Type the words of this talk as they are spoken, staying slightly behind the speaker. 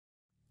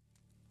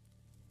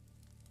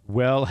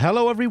Well,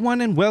 hello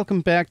everyone and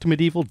welcome back to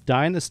Medieval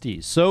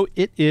Dynasty. So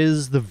it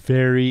is the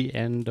very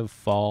end of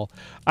fall.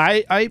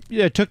 I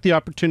took the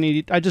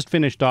opportunity, I just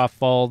finished off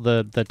fall,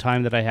 the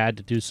time that I had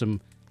to do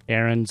some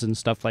errands and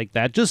stuff like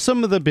that. Just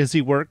some of the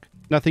busy work,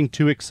 nothing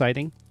too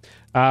exciting.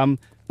 But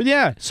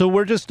yeah, so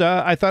we're just,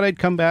 I thought I'd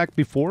come back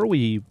before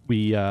we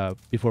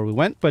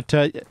went, but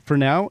for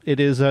now it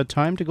is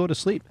time to go to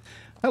sleep.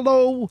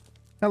 Hello,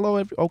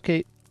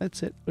 okay,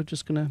 that's it. We're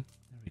just gonna,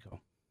 there we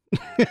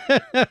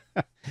go.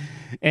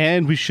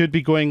 And we should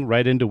be going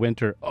right into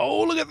winter.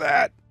 Oh, look at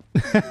that.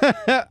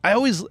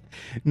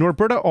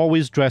 Norberta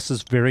always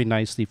dresses very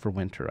nicely for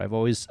winter. I've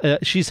always,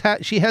 she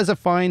has a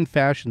fine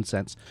fashion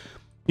sense.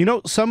 You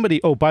know,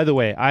 oh, by the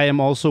way, I am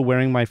also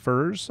wearing my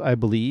furs, I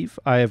believe.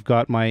 I have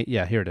got my,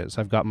 yeah, here it is.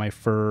 I've got my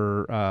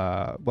fur,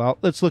 well,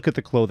 let's look at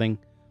the clothing.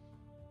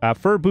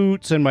 Fur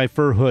boots and my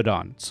fur hood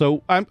on.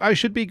 So I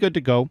should be good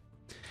to go.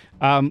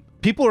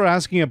 People are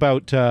asking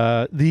about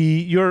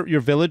your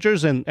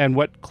villagers and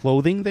what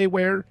clothing they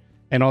wear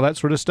and all that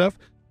sort of stuff.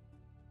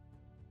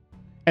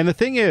 And the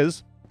thing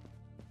is,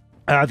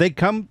 they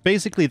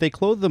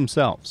clothe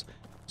themselves.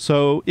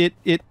 So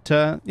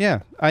yeah,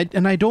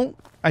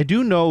 I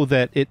do know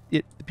that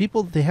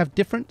people, they have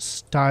different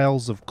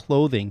styles of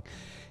clothing,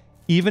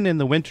 even in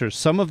the winter.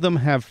 Some of them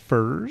have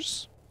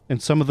furs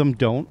and some of them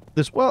don't.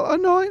 She's got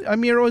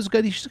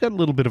a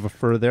little bit of a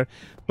fur there,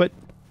 but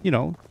you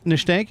know,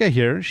 Nishtanka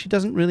here, she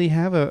doesn't really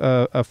have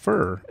a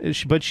fur,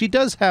 but she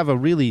does have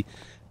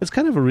it's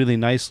kind of a really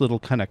nice little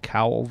kind of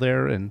cowl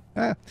there. And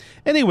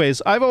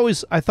anyways, I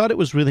thought it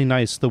was really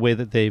nice the way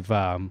that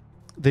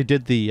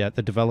the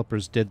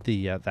developers did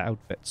the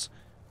outfits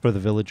for the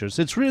villagers.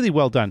 It's really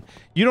well done.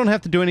 You don't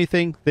have to do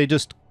anything. They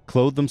just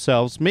clothe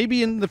themselves.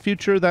 Maybe in the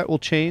future that will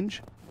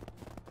change.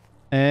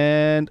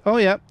 And oh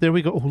yeah, there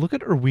we go. Oh, look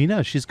at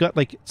Erwina. She's got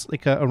it's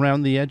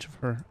around the edge of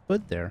her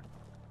hood there.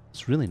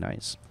 It's really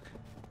nice.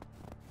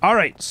 All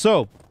right,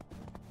 so,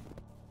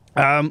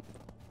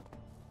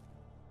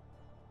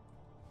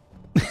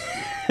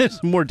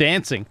 there's more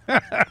dancing.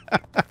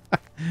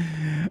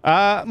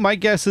 My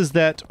guess is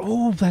that,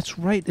 oh, that's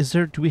right.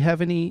 Do we have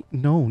any,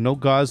 no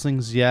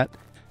goslings yet.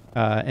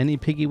 Any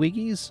Piggy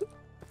Wiggies?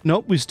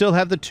 Nope, we still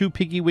have the 2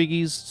 Piggy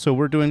Wiggies, so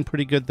we're doing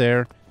pretty good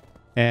there.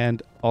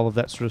 And all of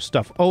that sort of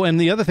stuff. Oh, and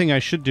the other thing I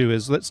should do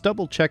is let's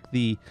double check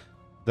the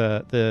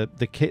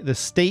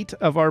state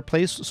of our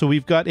place. So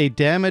we've got a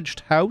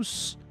damaged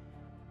house.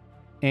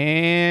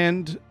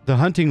 And the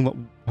hunting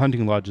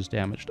lodge is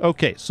damaged.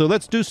 Okay, so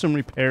let's do some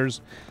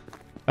repairs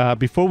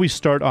before we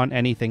start on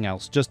anything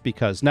else, just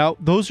because. Now,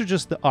 those are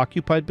just the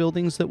occupied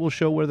buildings that will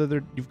show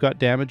whether you've got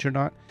damage or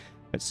not.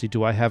 Let's see,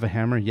 do I have a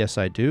hammer? Yes,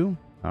 I do.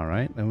 All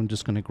right, I'm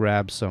just going to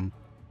grab some...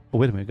 Oh,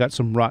 wait a minute, got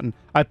some rotten...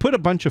 I put a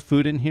bunch of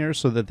food in here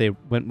so that they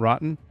went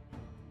rotten,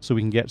 so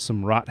we can get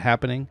some rot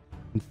happening.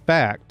 In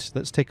fact,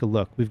 let's take a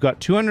look. We've got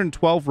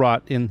 212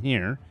 rot in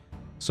here.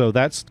 So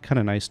that's kind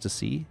of nice to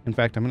see. In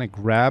fact, I'm going to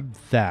grab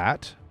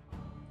that.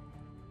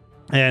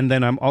 And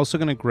then I'm also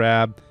going to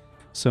grab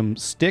some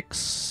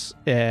sticks.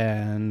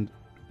 And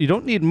you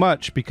don't need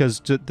much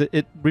because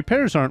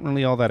repairs aren't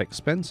really all that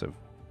expensive,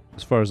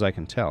 as far as I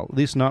can tell. At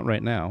least not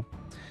right now.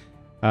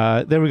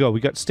 There we go. We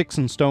got sticks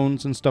and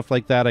stones and stuff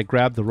like that. I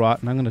grabbed the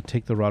rot, and I'm going to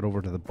take the rot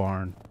over to the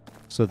barn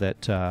so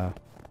that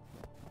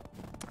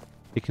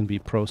it can be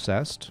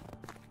processed.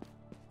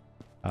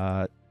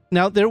 Now,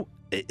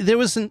 there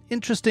was an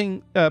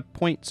interesting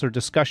points or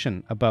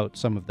discussion about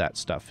some of that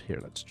stuff. Here,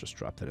 let's just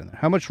drop that in there.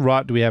 How much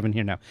rot do we have in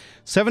here now?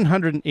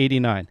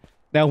 789.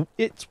 Now,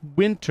 it's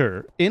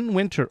winter. In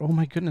winter, oh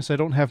my goodness, I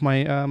don't have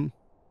my,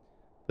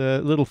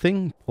 the little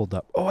thing pulled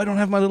up. Oh, I don't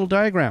have my little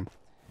diagram.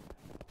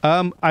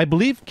 I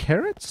believe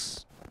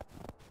carrots?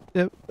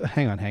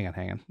 Hang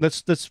on.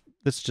 Let's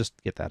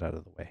just get that out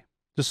of the way.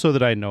 Just so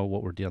that I know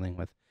what we're dealing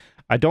with.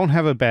 I don't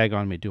have a bag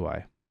on me, do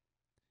I?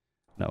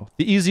 No.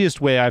 The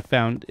easiest way I've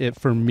found it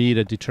for me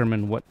to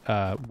determine what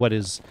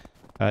is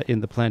in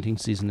the planting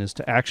season is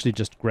to actually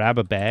just grab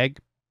a bag.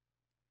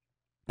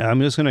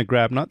 I'm just going to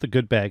grab not the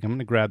good bag. I'm going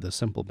to grab the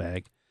simple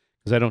bag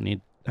because I don't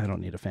need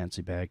a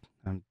fancy bag.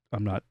 I'm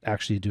not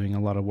actually doing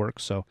a lot of work.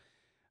 So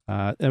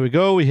there we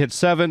go. We hit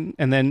 7,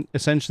 and then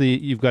essentially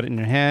you've got it in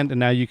your hand, and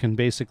now you can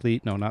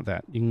basically not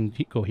that. You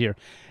can go here,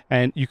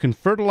 and you can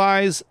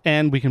fertilize,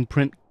 and we can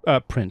plant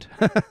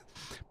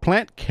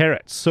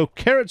carrots. So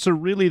carrots are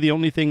really the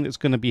only thing that's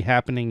going to be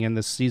happening in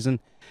this season.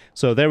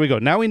 So there we go.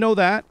 Now we know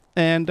that,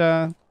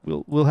 and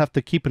we'll have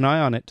to keep an eye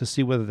on it to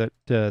see whether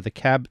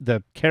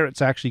the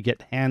carrots actually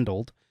get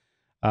handled.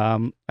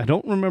 I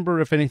don't remember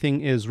if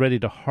anything is ready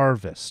to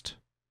harvest.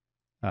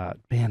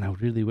 Man, I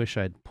really wish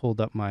I'd pulled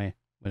up my...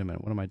 Wait a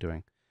minute, what am I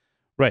doing?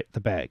 Right, the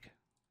bag.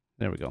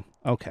 There we go.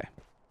 Okay.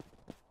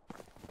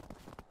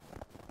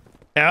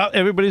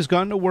 Everybody's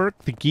gone to work.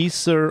 The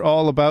geese are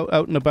all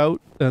out and about,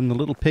 and the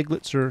little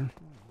piglets are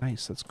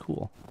nice. That's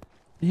cool.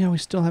 Yeah, we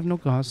still have no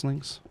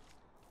goslings.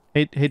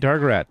 Hey,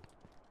 Dargarat.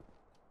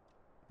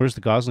 Where's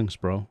the goslings,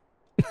 bro?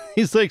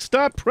 He's like,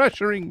 stop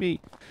pressuring me.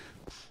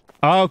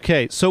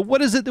 Okay, so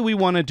what is it that we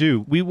want to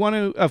do? We want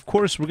to, of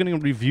course, we're going to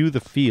review the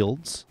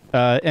fields.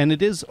 And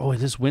it is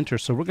winter,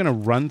 so we're going to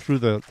run through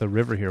the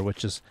river here,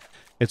 which is,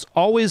 it's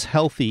always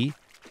healthy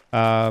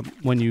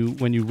when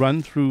you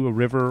run through a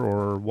river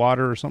or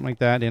water or something like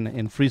that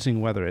in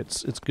freezing weather.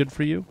 It's good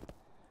for you.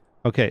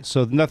 Okay,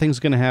 so nothing's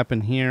going to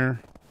happen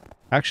here.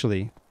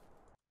 Actually,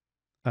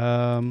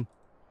 I'm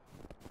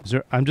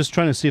just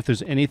trying to see if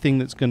there's anything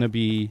that's going to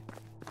be...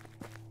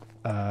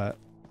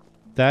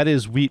 that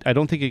is wheat. I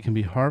don't think it can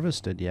be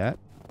harvested yet.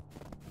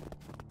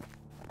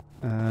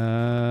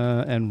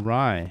 And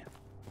rye.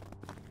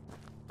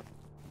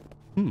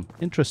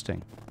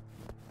 Interesting.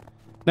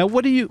 Now,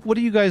 what are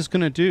you guys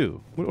gonna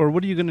do? Or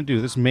what are you gonna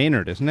do? This is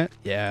Maynard, isn't it?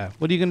 Yeah.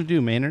 What are you gonna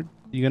do, Maynard?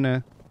 You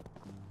gonna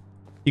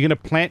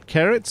plant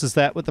carrots? Is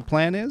that what the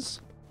plan is?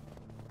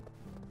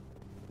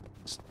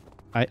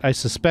 I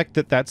suspect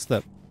that that's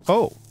the...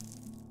 Oh.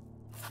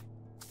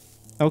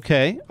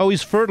 Okay. Oh,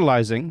 he's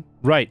fertilizing.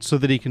 Right, so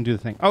that he can do the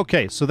thing.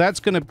 Okay, so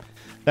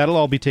that'll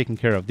all be taken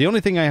care of. The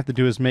only thing I have to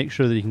do is make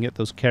sure that he can get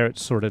those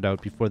carrots sorted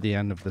out before the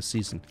end of the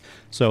season.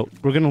 So,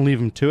 we're gonna leave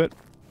him to it.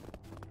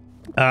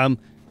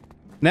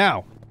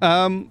 Now,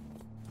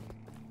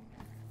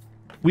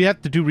 we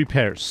have to do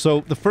repairs.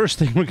 So the first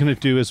thing we're going to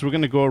do is we're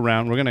going to go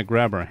around. We're going to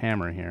grab our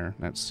hammer here.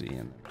 Let's see.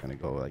 And we're going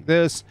to go like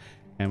this.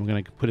 And we're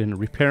going to put it in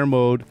repair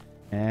mode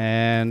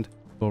and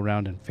go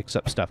around and fix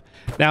up stuff.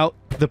 Now,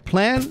 the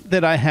plan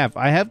that I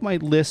have my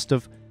list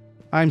of...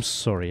 I'm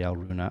sorry,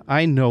 Alruna.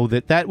 I know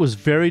that was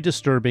very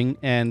disturbing,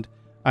 and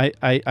I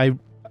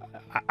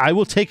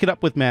will take it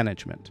up with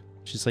management.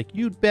 She's like,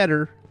 you'd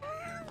better.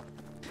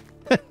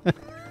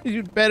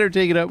 You'd better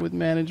take it up with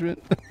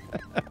management.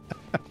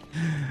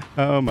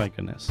 Oh my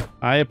goodness.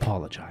 I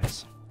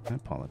apologize. I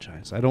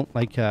apologize. I don't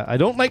like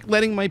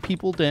letting my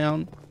people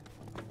down.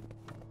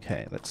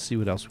 Okay, let's see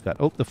what else we got.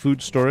 Oh, the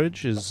food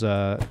storage is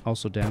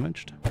also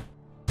damaged.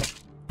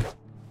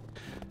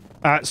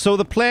 So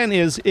the plan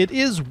is, it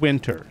is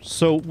winter.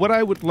 So what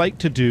I would like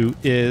to do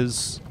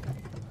is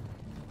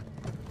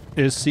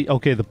see...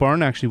 Okay, the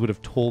barn actually would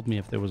have told me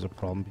if there was a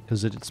problem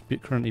because it's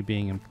currently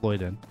being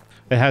employed in.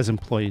 It has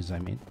employees, I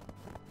mean.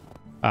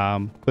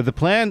 But the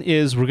plan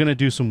is we're going to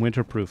do some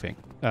winter proofing.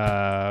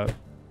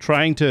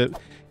 Trying to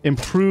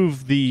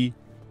improve the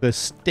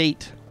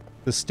state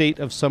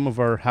of some of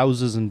our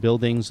houses and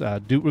buildings. We're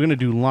going to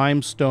do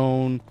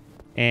limestone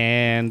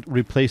and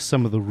replace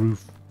some of the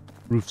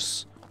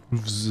roofs. I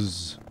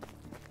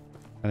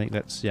think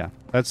that's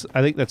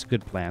a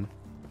good plan.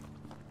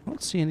 I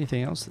don't see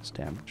anything else that's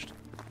damaged.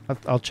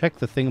 I'll check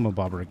the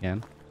thingamabobber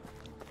again.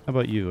 How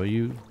about you? Are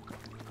you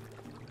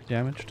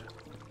damaged?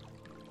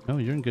 No,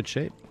 you're in good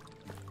shape.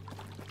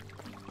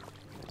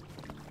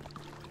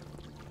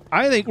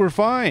 I think we're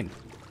fine.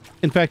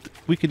 In fact,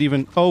 we could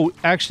even... Oh,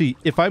 actually,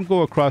 if I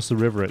go across the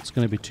river, it's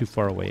going to be too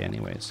far away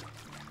anyways.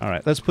 All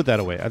right, let's put that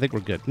away. I think we're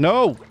good.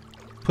 No!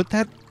 Put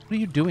that... What are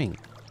you doing?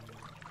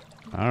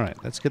 All right,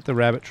 let's get the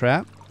rabbit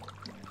trap.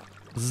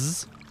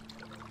 Zzz.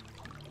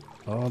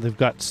 Oh, they've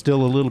got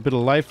still a little bit of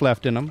life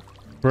left in them.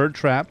 Bird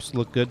traps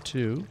look good,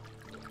 too.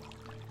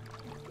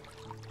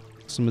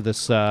 Some of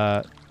this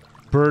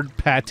bird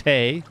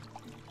pate.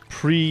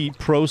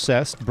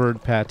 Pre-processed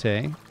bird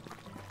pate.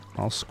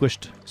 All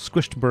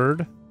squished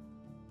bird.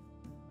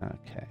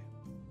 Okay.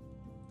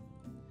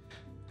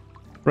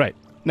 Right.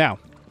 Now.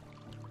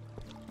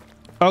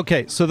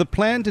 Okay, so the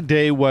plan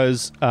today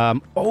was...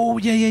 oh,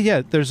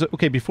 yeah. There's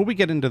okay, before we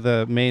get into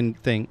the main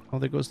thing... Oh,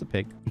 there goes the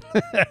pig.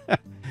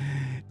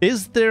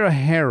 Is there a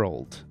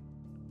herald?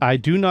 I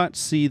do not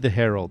see the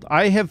herald.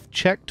 I have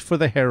checked for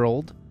the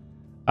herald.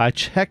 I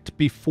checked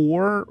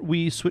before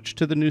we switched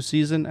to the new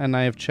season, and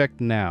I have checked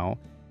now.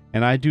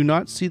 And I do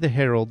not see the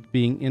herald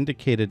being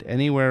indicated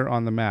anywhere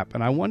on the map.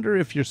 And I wonder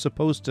if you're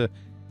supposed to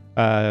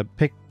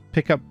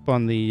pick up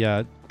on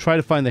the... try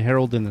to find the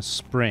herald in the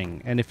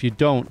spring. And if you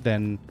don't,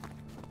 then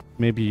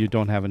maybe you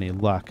don't have any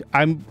luck.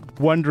 I'm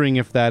wondering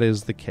if that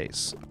is the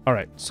case. All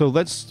right, so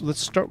let's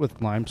start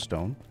with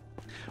limestone.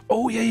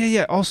 Oh,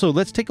 yeah. Also,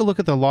 let's take a look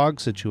at the log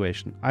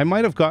situation. I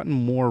might have gotten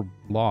more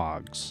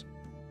logs.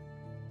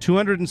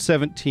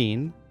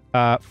 217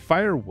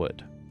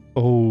 firewood.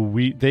 Oh,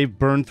 they've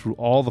burned through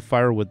all the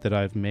firewood that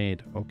I've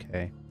made.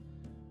 Okay.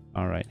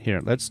 All right,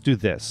 here, let's do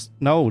this.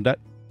 No,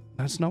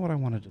 that's not what I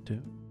wanted to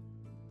do.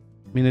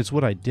 I mean, it's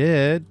what I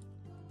did.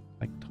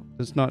 Like,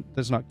 let's not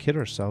kid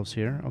ourselves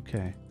here.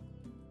 Okay.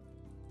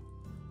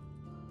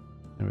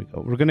 There we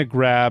go. We're going to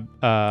grab,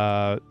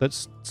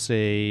 let's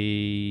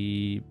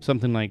say,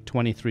 something like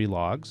 23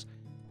 logs.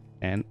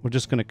 And we're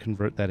just going to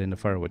convert that into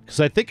firewood.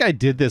 Because I think I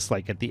did this,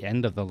 like, at the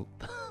end of the...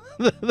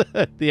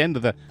 at the end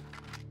of the...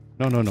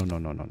 No.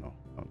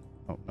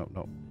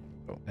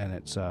 And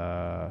it's,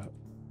 there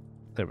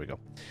we go.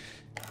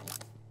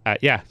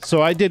 Yeah,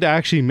 so I did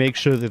actually make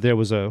sure that there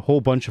was a whole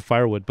bunch of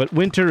firewood. But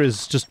winter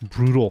is just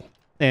brutal.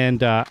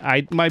 And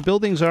my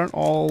buildings aren't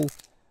all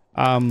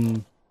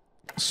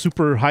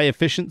super high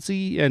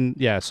efficiency. And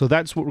yeah, so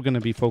that's what we're going to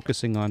be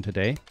focusing on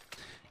today,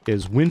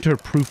 is winter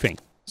proofing.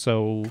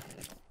 So,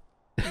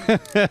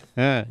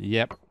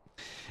 yep.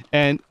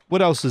 And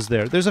what else is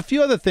there? There's a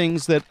few other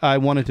things that I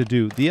wanted to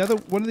do.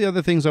 One of the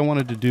other things I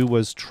wanted to do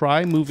was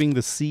try moving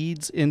the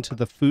seeds into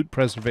the food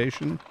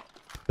preservation,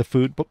 the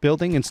food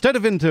building, instead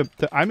of into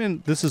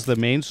this is the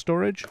main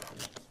storage,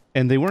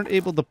 and they weren't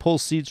able to pull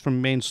seeds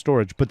from main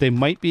storage, but they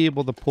might be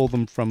able to pull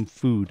them from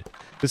food.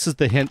 This is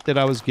the hint that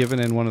I was given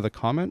in one of the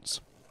comments.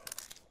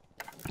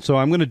 So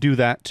I'm going to do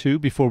that too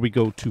before we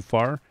go too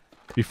far,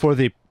 before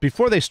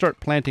they start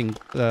planting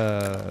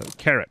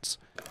carrots.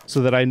 So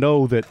that I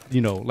know that,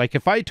 you know, like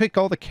if I take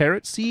all the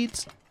carrot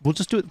seeds, we'll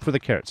just do it for the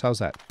carrots. How's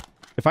that?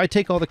 If I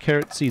take all the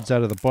carrot seeds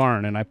out of the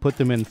barn and I put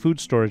them in food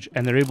storage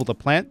and they're able to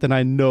plant, then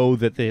I know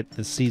that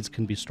the seeds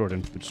can be stored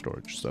in food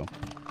storage. So,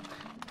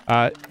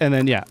 and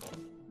then, yeah,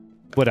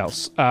 what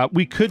else?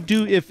 We could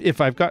do,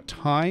 if I've got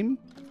time,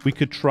 we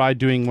could try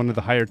doing one of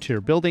the higher tier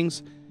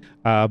buildings,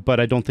 but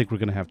I don't think we're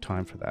going to have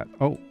time for that.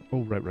 Oh,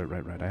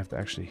 right. I have to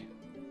actually...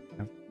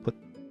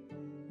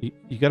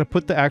 You got to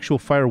put the actual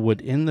firewood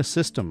in the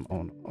system.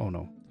 Oh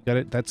no. Got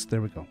it? There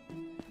we go.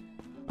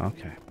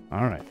 Okay.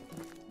 All right.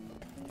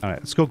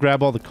 Let's go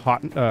grab all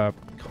the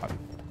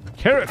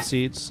carrot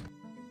seeds.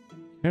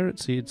 Carrot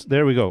seeds.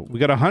 There we go. We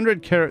got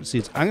 100 carrot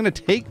seeds. I'm going to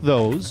take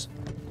those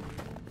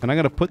and I'm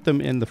going to put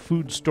them in the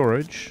food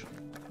storage,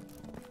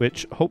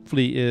 which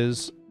hopefully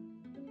is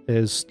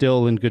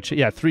still in good shape.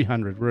 Yeah,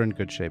 300. We're in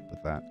good shape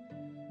with that.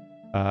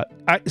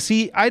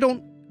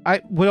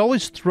 What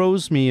always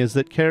throws me is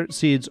that carrot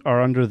seeds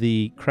are under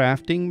the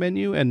crafting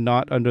menu and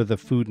not under the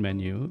food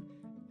menu.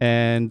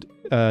 And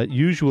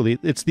usually,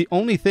 it's the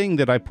only thing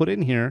that I put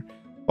in here.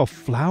 Oh,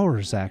 flour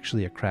is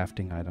actually a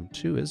crafting item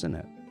too, isn't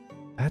it?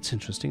 That's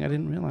interesting. I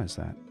didn't realize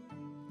that.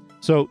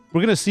 So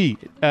we're going to see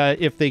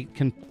if they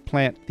can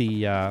plant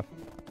the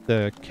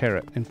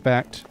carrot. In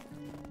fact,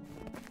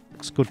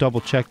 let's go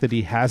double check that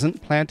he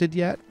hasn't planted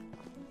yet.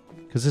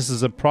 Because this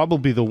is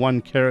probably the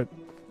one carrot...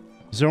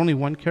 Is there only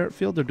one carrot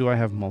field, or do I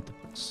have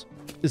multiples?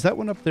 Is that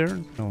one up there?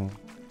 No.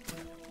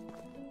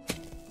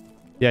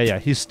 Yeah.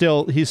 He's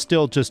still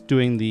just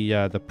doing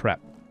the prep.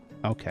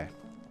 Okay.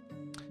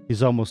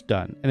 He's almost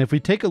done. And if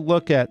we take a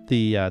look at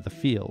the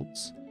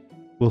fields,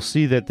 we'll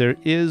see that there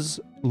is...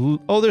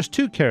 Oh, there's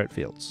 2 carrot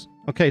fields.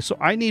 Okay, so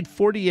I need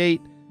 48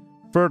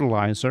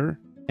 fertilizer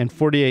and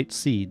 48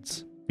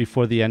 seeds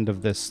before the end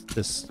of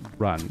this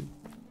run.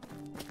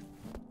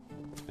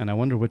 And I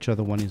wonder which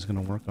other one he's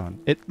going to work on.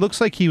 It looks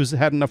like he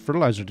had enough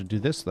fertilizer to do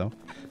this, though.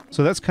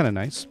 So that's kind of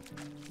nice.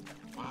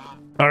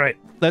 All right,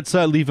 let's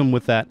leave him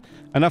with that.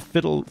 Enough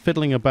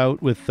fiddling about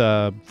with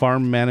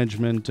farm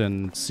management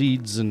and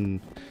seeds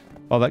and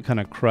all that kind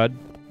of crud.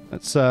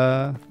 Let's,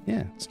 yeah,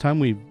 it's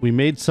time we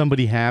made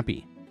somebody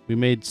happy. We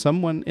made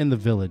someone in the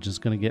village is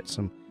going to get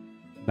some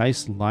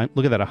nice lime.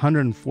 Look at that,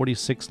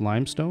 146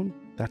 limestone.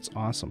 That's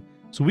awesome.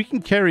 So we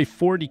can carry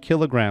 40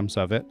 kilograms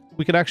of it.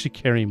 We could actually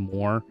carry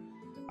more.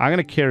 I'm going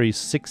to carry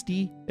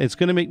 60. It's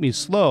going to make me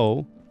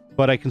slow,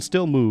 but I can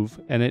still move,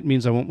 and it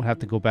means I won't have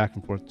to go back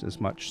and forth as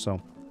much.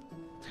 So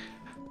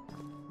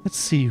let's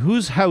see.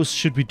 Whose house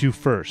should we do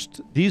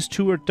first? These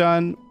 2 are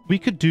done. We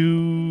could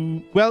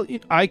do... Well,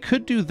 I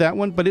could do that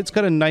one, but it's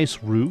got a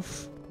nice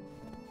roof.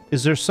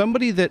 Is there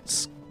somebody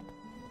that's...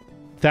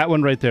 That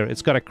one right there.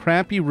 It's got a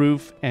crappy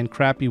roof and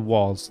crappy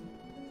walls.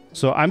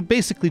 So I'm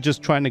basically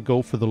just trying to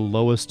go for the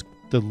lowest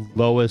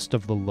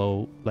of the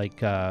low, like,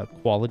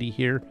 quality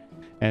here.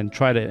 And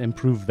try to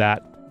improve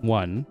that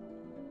one,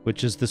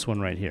 which is this one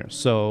right here.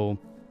 So,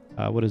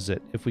 what is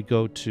it? If we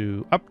go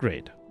to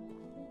upgrade.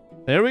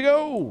 There we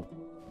go!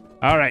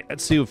 Alright,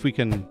 let's see if we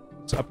can...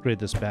 Let's upgrade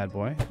this bad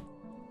boy.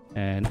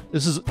 And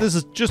this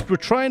is just... We're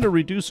trying to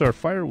reduce our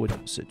firewood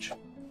usage.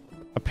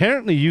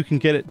 Apparently, you can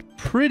get it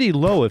pretty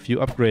low if you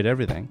upgrade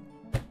everything.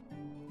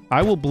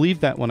 I will believe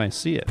that when I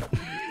see it.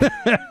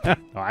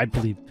 I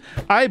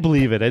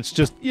believe it. It's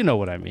just... You know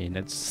what I mean.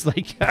 It's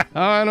like...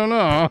 I don't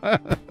know.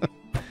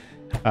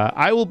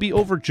 I will be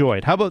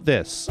overjoyed. How about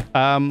this?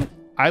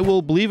 I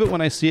will believe it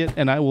when I see it,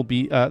 and I will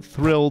be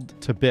thrilled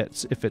to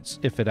bits if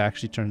it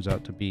actually turns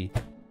out to be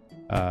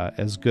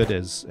as good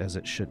as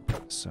it should be.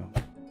 So,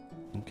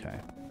 okay.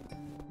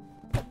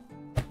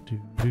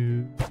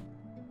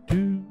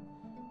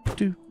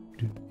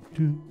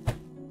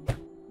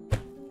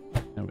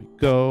 There we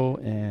go,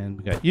 and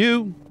we got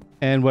you,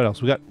 and what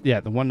else? We got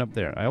the one up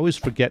there. I always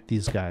forget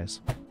these guys.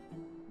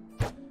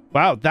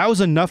 Wow, that was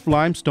enough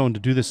limestone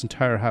to do this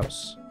entire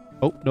house.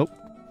 Oh, nope.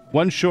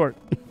 One short.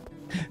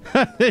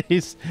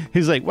 he's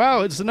like,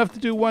 wow, it's enough to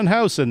do one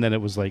house. And then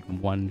it was like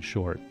one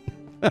short.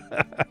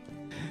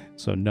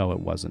 So no, it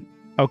wasn't.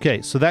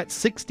 Okay, so that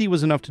 60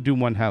 was enough to do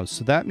one house.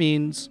 So that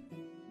means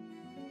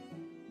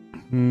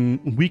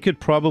we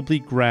could probably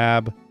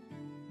grab...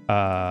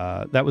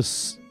 that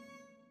was...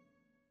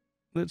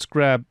 Let's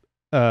grab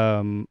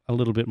a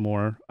little bit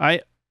more.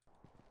 I'm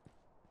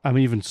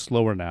even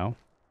slower now.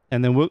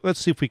 And then let's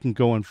see if we can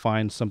go and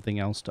find something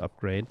else to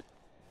upgrade.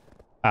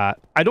 I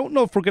don't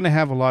know if we're going to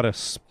have a lot of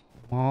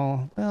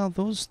small... Well,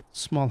 those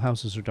small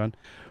houses are done.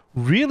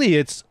 Really,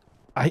 it's...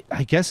 I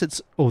guess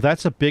it's... Oh,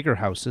 that's a bigger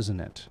house,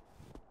 isn't it?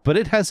 But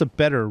it has a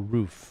better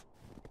roof.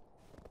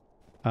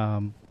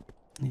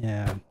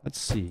 Yeah, let's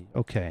see.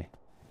 Okay.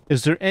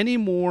 Is there any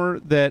more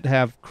that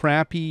have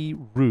crappy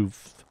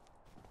roofs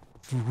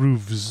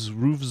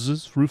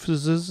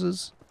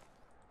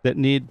that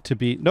need to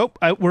be... Nope,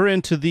 we're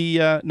into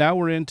the, now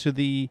we're into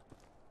the,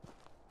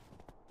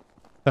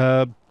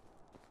 yeah,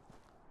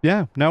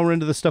 now we're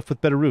into the stuff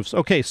with better roofs.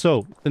 Okay,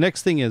 so the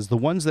next thing is the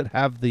ones that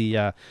have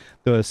the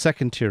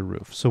second tier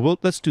roof. So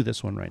let's do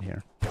this one right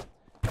here.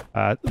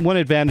 One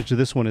advantage of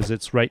this one is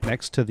it's right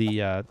next to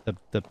the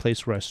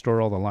place where I store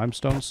all the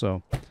limestone,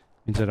 so it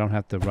means I don't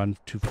have to run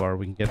too far.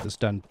 We can get this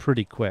done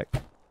pretty quick.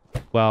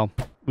 Well,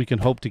 we can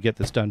hope to get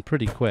this done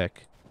pretty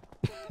quick.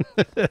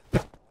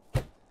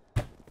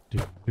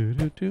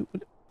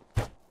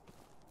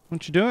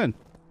 What you doing?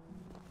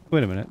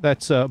 Wait a minute.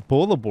 That's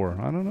Bolibor.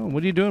 I don't know.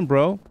 What are you doing,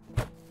 bro?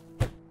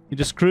 You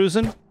just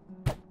cruising?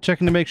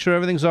 Checking to make sure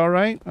everything's all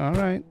right? All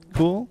right.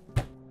 Cool.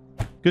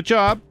 Good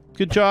job.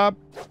 Good job.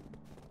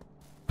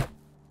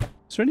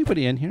 Is there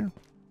anybody in here?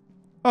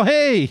 Oh,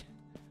 hey!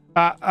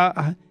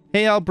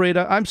 Hey,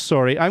 Albreda. I'm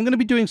sorry. I'm going to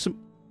be doing some...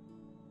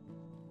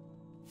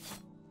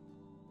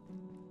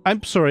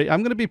 I'm sorry.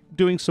 I'm going to be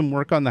doing some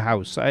work on the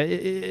house.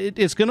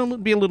 It's going to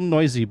be a little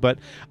noisy, but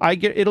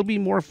it'll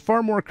be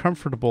far more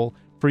comfortable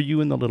for you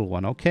and the little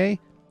one, okay?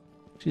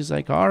 She's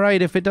like, all right,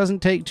 if it doesn't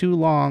take too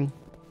long.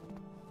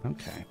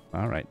 Okay.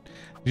 All right.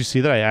 Did you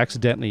see that I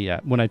accidentally,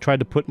 when I tried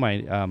to put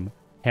my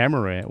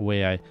hammer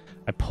away, I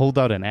pulled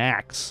out an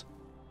axe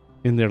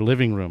in their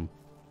living room.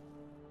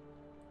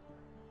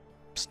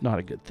 It's not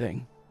a good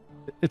thing.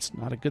 It's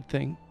not a good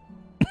thing.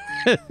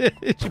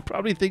 She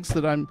probably thinks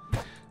that I'm...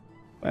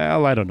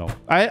 Well, I don't know.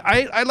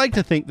 I like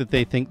to think that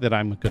they think that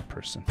I'm a good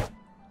person.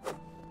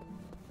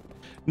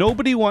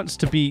 Nobody wants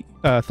to be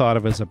thought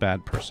of as a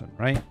bad person,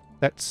 right?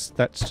 That's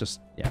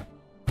just, yeah.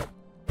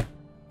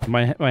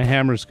 My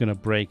hammer's gonna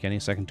break any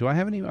second. Do I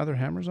have any other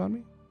hammers on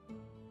me?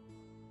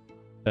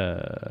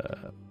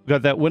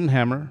 Got that wooden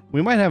hammer.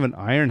 We might have an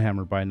iron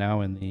hammer by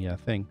now in the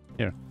thing.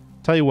 Here,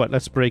 tell you what.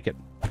 Let's break it.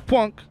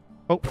 Plunk.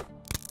 Oh,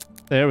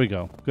 there we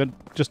go. Good.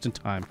 Just in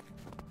time.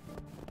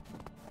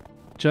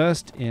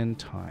 Just in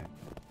time.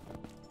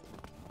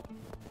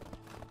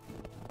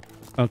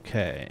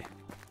 Okay.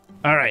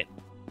 All right.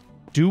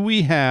 Do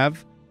we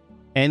have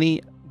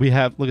any... We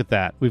have... Look at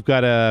that. We've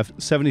got a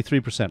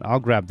 73%. I'll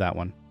grab that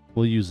one.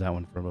 We'll use that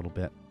one for a little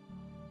bit.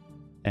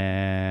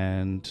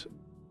 And...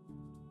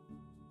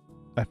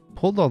 I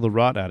pulled all the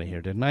rot out of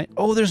here, didn't I?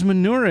 Oh, there's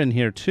manure in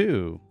here,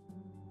 too.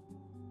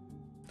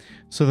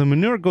 So the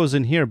manure goes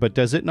in here, but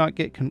does it not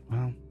get...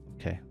 well,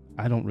 okay.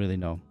 I don't really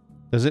know.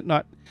 Does it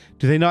not...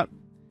 Do they not...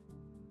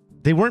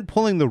 They weren't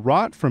pulling the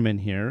rot from in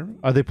here.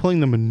 Are they pulling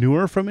the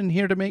manure from in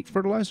here to make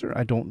fertilizer?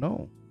 I don't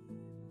know.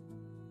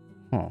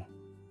 Oh.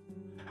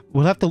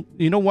 We'll have to...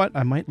 You know what?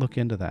 I might look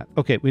into that.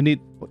 Okay, we need...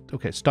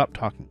 Okay, stop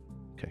talking.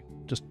 Okay,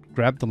 just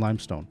grab the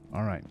limestone.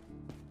 All right.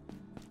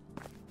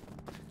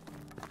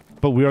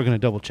 But we are going to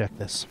double check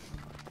this.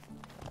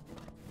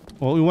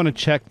 What we want to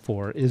check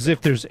for is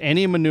if there's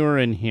any manure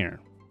in here,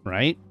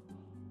 right?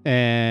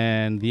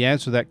 And the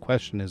answer to that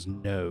question is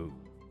no.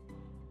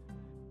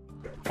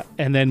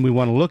 And then we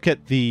want to look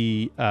at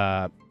the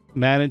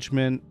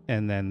management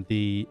and then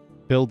the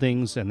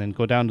buildings and then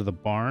go down to the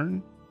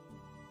barn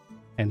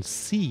and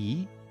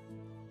see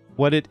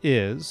what it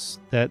is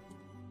that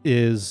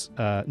is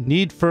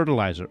need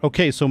fertilizer.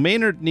 Okay, so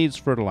Maynard needs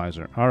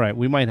fertilizer. All right,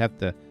 we might have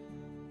to...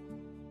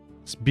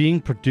 It's being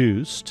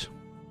produced,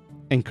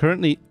 and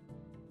currently,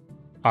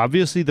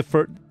 obviously,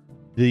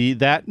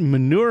 that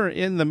manure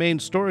in the main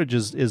storage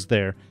is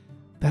there.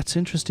 That's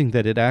interesting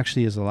that it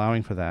actually is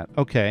allowing for that.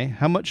 Okay,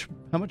 how much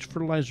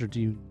fertilizer do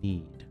you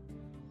need?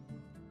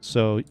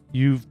 So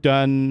you've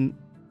done...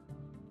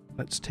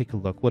 Let's take a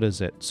look. What is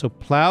it? So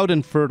plowed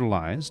and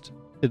fertilized.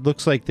 It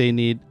looks like they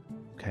need...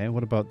 Okay,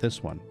 what about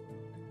this one?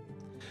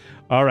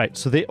 All right,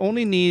 so they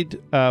only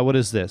need... what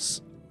is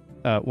this?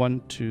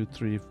 1, 2,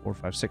 3, 4,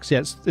 5, 6.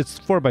 Yeah, it's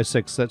 4 by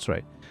 6. That's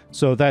right.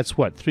 So that's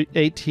what?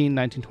 18,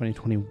 19, 20,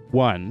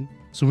 21.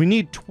 So we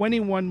need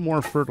 21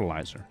 more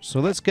fertilizer.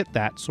 So let's get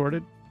that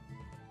sorted.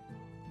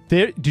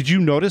 There, did you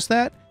notice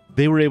that?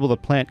 They were able to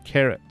plant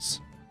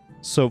carrots.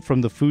 So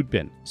from the food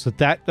bin. So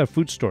that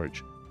food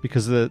storage.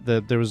 Because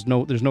there's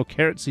no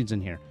carrot seeds in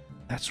here.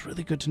 That's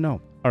really good to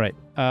know. All right.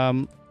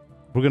 We're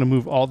going to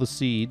move all the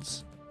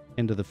seeds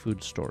into the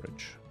food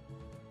storage.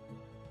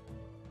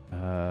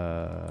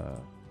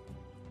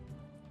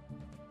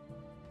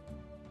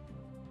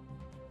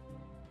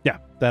 Yeah,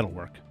 that'll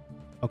work.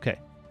 Okay.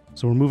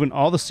 So we're moving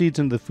all the seeds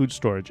into the food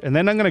storage. And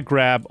then I'm going to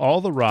grab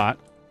all the rot,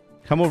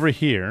 come over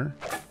here,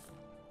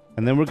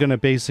 and then we're going to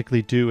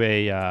basically do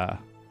a...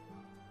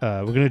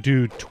 we're going to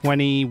do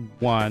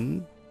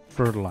 21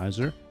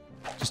 fertilizer,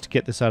 just to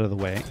get this out of the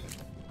way.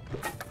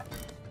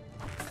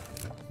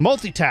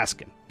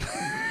 Multitasking.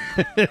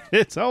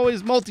 It's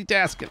always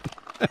multitasking.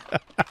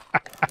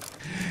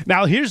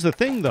 Now, here's the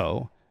thing,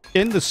 though.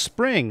 In the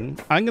spring,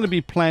 I'm going to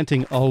be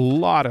planting a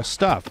lot of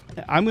stuff.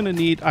 I'm going to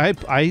need... I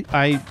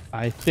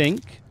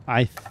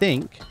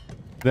think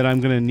that I'm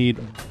going to need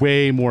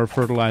way more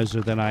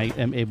fertilizer than I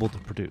am able to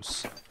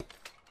produce.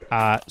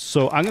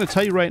 So I'm going to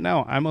tell you right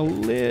now, I'm a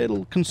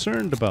little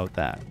concerned about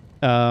that.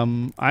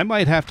 I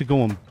might have to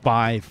go and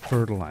buy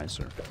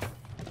fertilizer.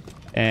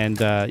 And,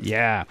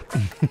 yeah.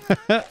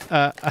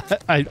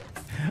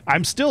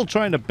 I'm still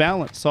trying to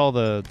balance all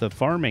the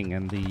farming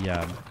and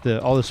the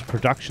all this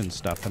production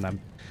stuff,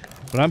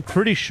 but I'm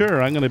pretty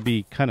sure I'm going to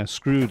be kind of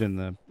screwed in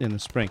the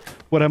spring.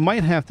 What I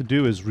might have to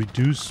do is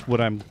reduce what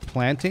I'm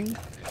planting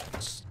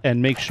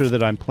and make sure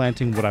that I'm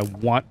planting what I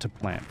want to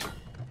plant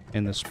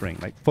in the spring.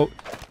 Like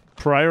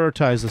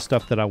prioritize the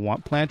stuff that I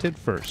want planted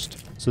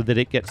first so that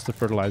it gets the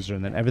fertilizer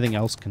and then everything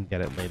else can get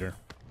it later.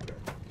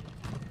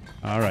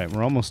 All right,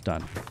 we're almost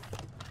done.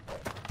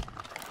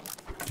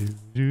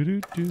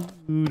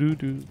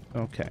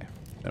 Okay,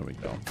 there we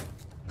go.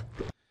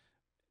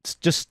 It's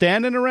just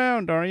standing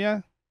around, are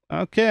ya?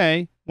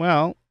 Okay,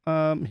 well,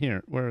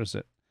 here, where is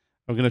it?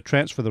 I'm going to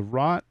transfer the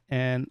rot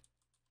and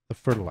the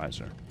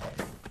fertilizer.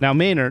 Now,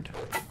 Maynard,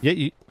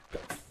 yeah,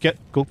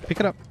 go pick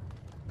it up.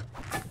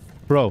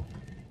 Bro.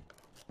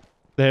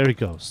 There he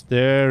goes.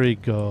 There he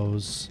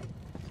goes.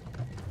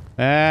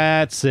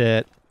 That's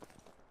it.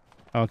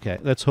 Okay,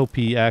 let's hope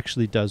he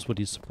actually does what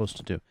he's supposed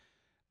to do.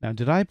 Now,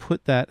 did I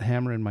put that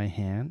hammer in my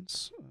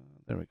hands?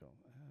 There we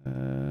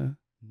go.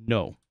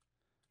 No.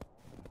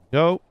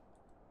 Go.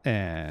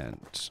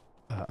 And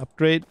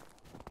upgrade.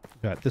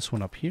 Got this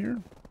one up here.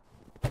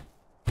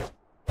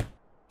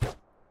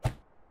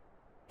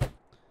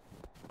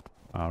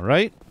 All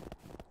right.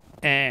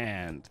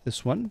 And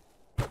this one.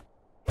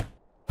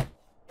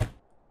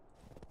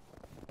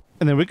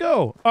 And there we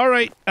go. All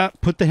right.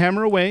 Put the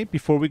hammer away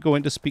before we go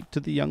in to speak to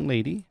the young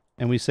lady.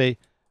 And we say,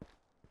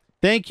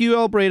 thank you,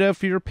 Albreda,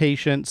 for your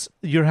patience.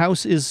 Your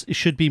house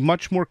should be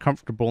much more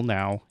comfortable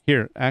now.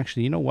 Here,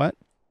 actually, you know what?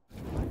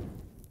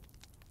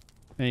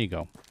 There you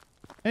go.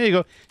 There you go.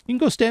 You can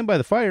go stand by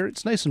the fire.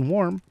 It's nice and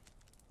warm.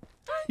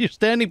 You're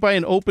standing by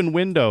an open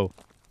window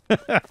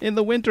in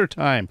the winter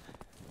time.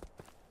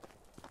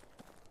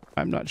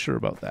 I'm not sure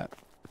about that.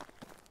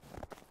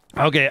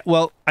 Okay,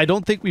 well, I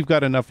don't think we've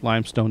got enough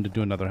limestone to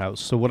do another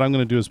house. So what I'm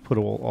going to do is put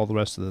all the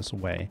rest of this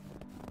away.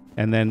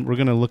 And then we're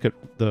going to look at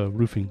the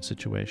roofing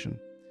situation.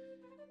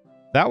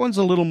 That one's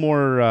a little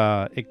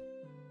more,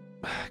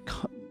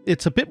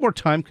 it's a bit more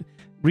time,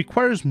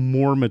 requires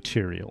more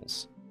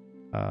materials.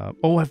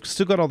 Oh, I've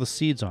still got all the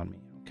seeds on me.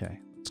 Okay,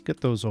 let's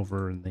get those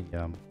over in the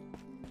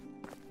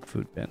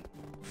food bin.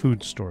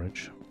 Food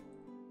storage.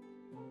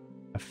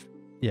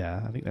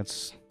 Yeah, I think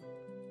that's...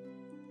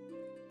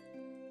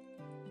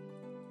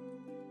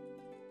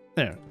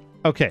 There.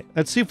 Okay,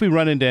 let's see if we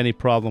run into any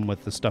problem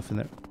with the stuff in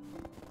there.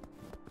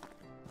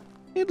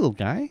 Hey, little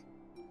guy.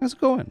 How's it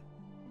going?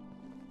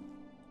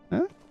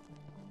 Huh?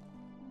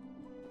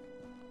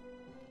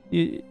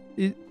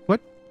 What?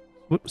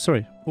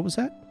 Sorry, what was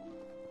that?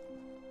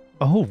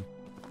 Oh,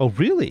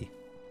 really?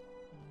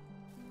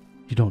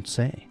 You don't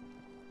say.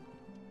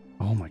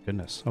 Oh my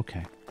goodness.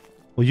 Okay.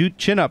 Well, you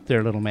chin up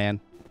there, little man.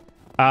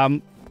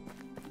 The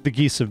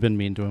geese have been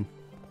mean to him.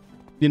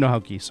 You know how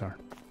geese are.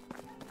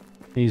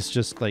 He's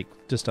just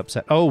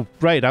upset. Oh,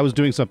 right. I was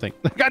doing something.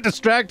 I got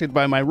distracted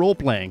by my role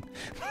playing.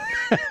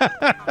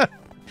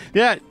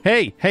 Yeah.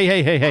 Hey.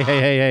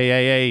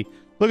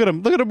 Look at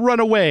him. Look at him run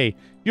away.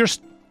 You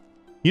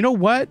know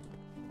what?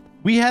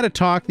 We had a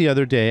talk the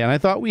other day, and I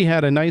thought we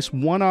had a nice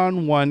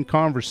one-on-one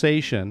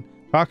conversation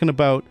talking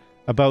about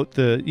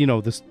the, you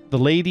know, the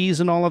ladies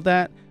and all of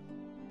that.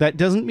 That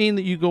doesn't mean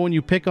that you go and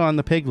you pick on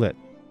the piglet.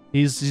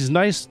 He's a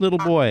nice little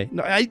boy.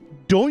 No,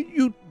 don't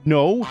you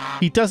know?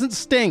 He doesn't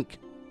stink.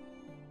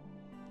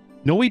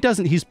 No, he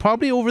doesn't. He's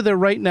probably over there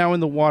right now in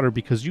the water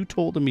because you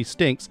told him he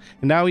stinks,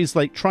 and now he's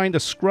like trying to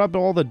scrub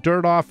all the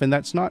dirt off, and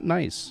that's not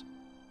nice.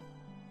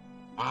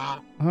 Oh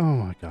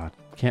my God.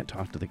 Can't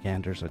talk to the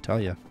ganders, I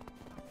tell you.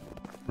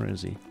 Where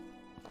is he?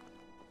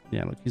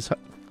 Yeah, look, he's...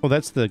 Oh,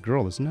 that's the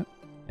girl, isn't it?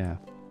 Yeah.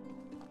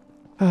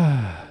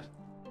 I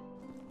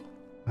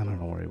don't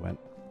know where he went.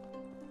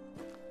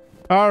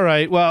 All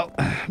right, well,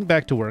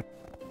 back to work.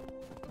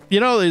 You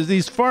know, there's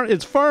these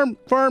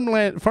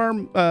farmland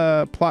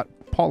plot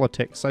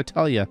politics, I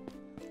tell you.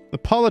 The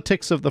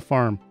politics of the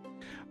farm.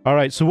 All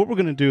right, so what we're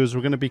going to do is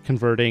we're going to be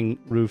converting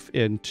roof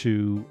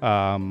into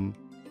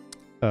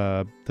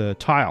the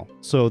tile.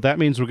 So that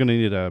means we're going to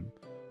need a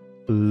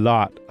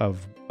lot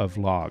of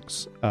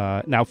logs.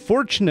 Now,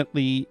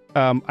 fortunately,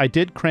 I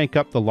did crank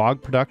up the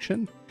log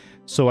production,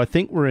 so I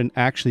think we're in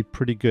actually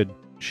pretty good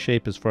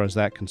shape as far as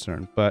that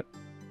concerned. But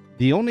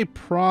the only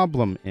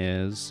problem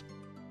is,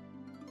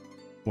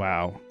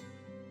 wow.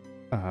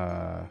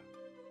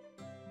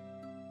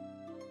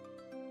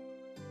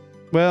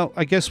 Well,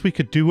 I guess we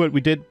could do what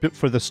we did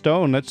for the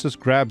stone. Let's just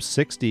grab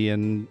 60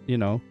 and, you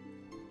know,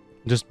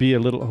 just be a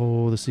little...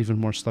 Oh, this is even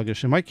more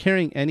sluggish. Am I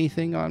carrying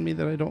anything on me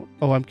that I don't...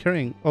 Oh, I'm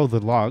carrying... Oh, the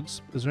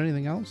logs. Is there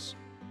anything else?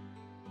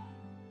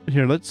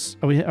 Here, let's...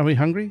 Are we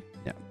hungry?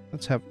 Yeah.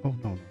 Let's have... Oh,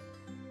 no.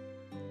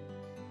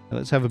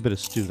 Let's have a bit of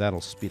stew.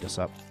 That'll speed us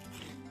up.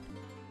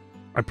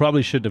 I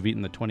probably should have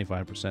eaten the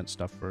 25%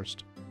 stuff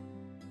first.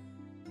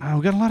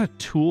 We got a lot of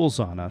tools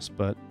on us,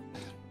 but...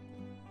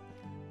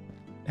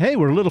 Hey,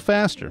 we're a little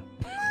faster.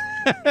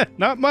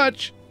 Not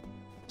much.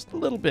 Just a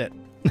little bit.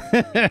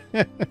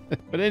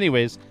 But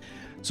anyways,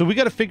 so we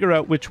got to figure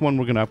out which one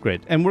we're going to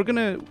upgrade. And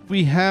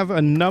we have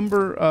a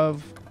number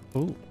of...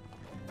 Oh.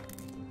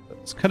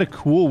 It's kind of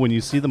cool when you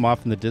see them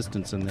off in the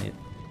distance and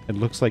it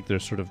looks like they're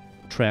sort of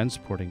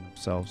transporting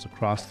themselves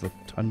across the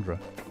tundra.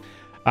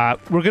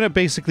 We're going to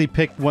basically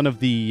pick one of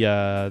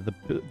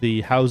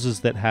the houses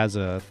that has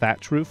a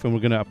thatch roof, and we're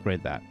going to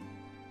upgrade that.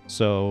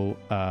 So,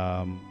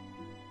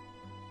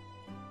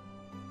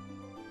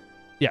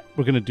 yeah,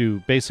 we're going to do,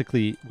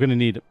 basically, we're going to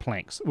need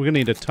planks. We're going to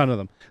need a ton of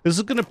them. This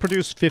is going to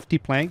produce 50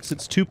 planks.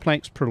 It's 2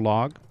 planks per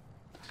log.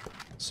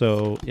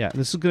 So, yeah,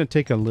 this is going to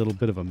take a little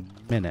bit of a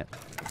minute.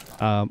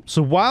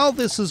 So while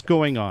this is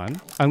going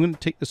on, I'm going to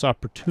take this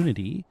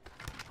opportunity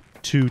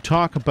to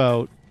talk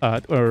about,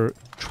 or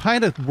try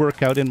to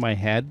work out in my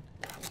head.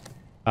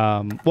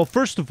 Well,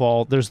 first of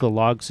all, there's the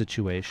log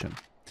situation.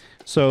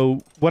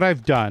 So what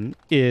I've done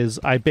is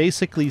I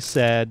basically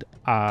said,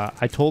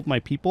 I told my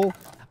people,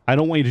 I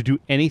don't want you to do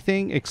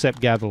anything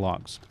except gather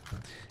logs.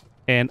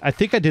 And I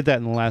think I did that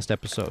in the last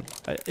episode.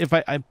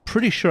 I'm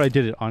pretty sure I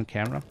did it on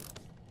camera.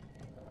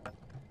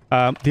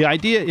 The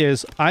idea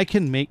is I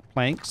can make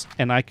planks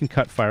and I can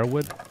cut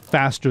firewood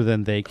faster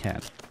than they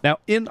can. Now,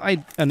 in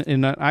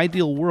an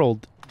ideal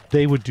world,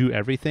 they would do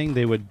everything.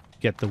 They would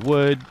get the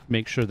wood,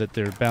 make sure that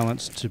they're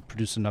balanced to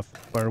produce enough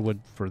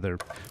firewood for the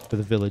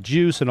village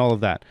use and all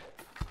of that.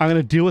 I'm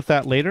going to deal with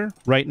that later.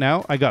 Right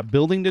now, I got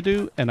building to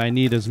do, and I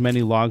need as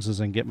many logs as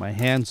I can get my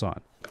hands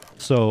on.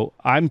 So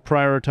I'm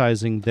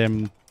prioritizing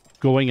them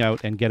going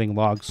out and getting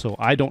logs so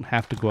I don't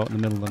have to go out in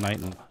the middle of the night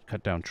and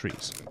cut down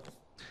trees.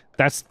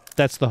 That's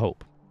the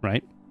hope,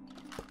 right?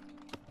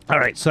 All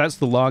right, so that's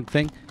the log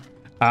thing.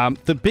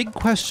 The big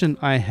question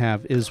I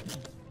have is,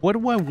 what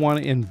do I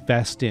want to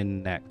invest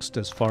in next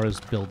as far as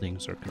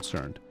buildings are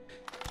concerned?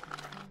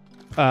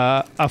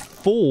 A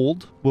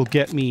fold will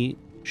get me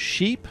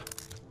sheep.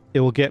 It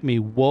will get me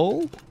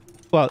wool.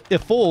 Well, a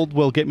fold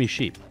will get me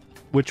sheep,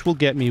 which will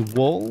get me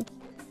wool,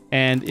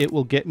 and it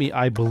will get me,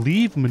 I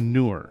believe,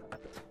 manure,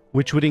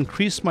 which would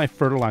increase my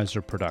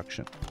fertilizer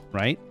production,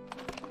 right?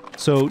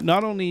 So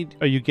not only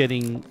are you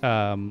getting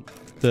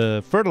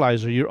the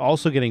fertilizer, you're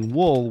also getting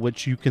wool,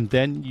 which you can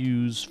then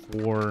use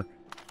for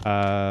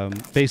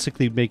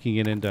basically making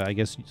it into, I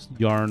guess,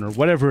 yarn or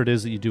whatever it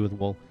is that you do with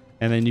wool.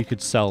 And then you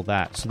could sell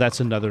that. So that's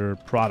another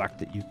product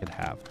that you could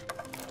have.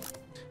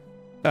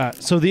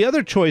 So the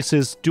other choice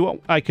is,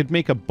 I could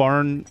make a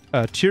barn,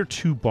 a tier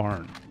 2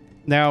 barn.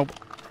 Now,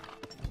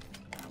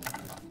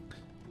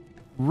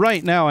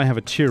 right now I have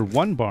a tier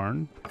 1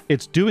 barn.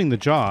 It's doing the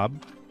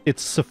job.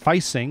 It's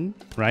sufficing,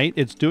 right?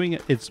 It's doing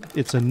it.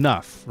 It's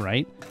enough,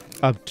 right?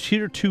 A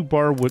tier 2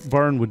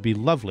 barn would be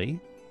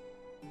lovely,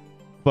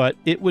 but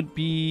it would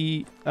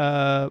be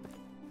oh,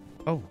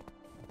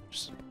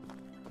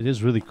 it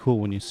is really cool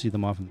when you see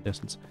them off in the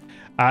distance.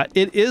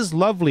 It is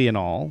lovely and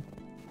all,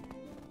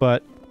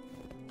 but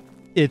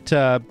it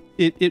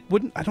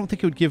wouldn't. I don't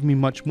think it would give me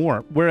much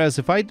more. Whereas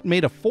if I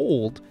made a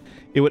fold,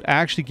 it would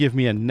actually give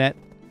me a net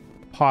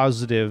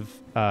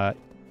positive.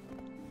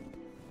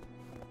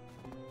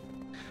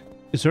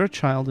 Is there a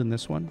child in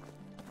this one?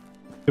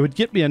 It would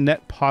get me a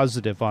net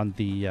positive on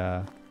the...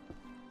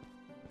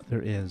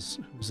 there is.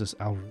 Who's this?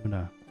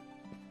 Alruna.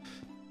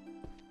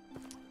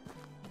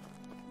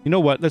 You know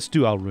what? Let's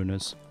do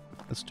Alruna's.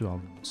 Let's do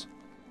Alruna's.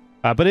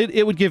 But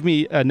it would give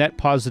me a net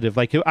positive.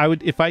 Like, I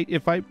would, if I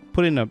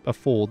put in a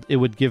fold, it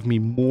would give me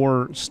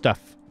more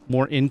stuff.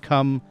 More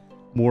income,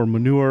 more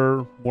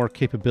manure, more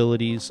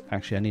capabilities.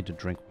 Actually, I need to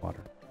drink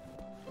water.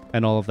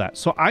 And all of that.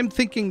 So I'm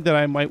thinking that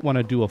I might want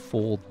to do a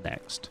fold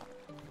next.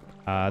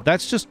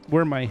 That's just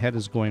where my head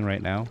is going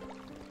right now.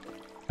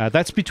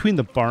 That's between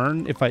the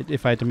barn, if I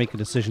had to make a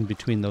decision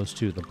between those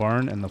two, the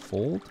barn and the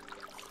fold.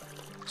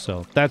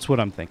 So that's what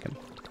I'm thinking.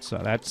 So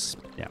that's,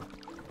 yeah.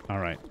 All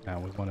right, now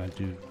we want to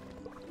do,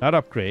 not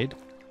upgrade.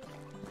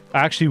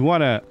 I actually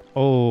want to,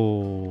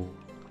 oh.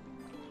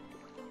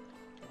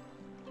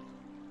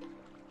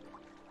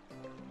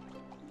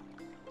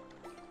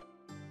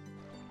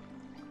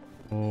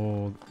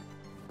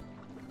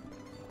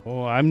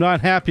 Oh, I'm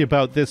not happy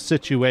about this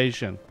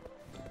situation.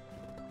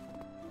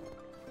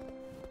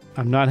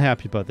 I'm not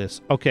happy about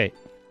this. Okay.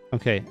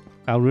 Okay.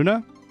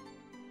 Alruna?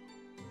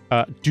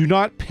 Do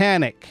not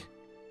panic.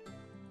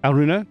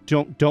 Alruna,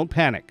 don't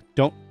panic.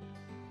 Don't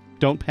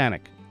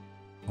panic.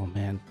 Oh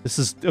man. This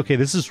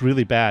is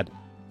really bad.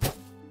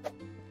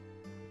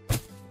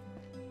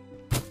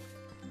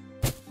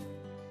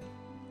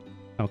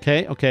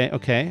 Okay.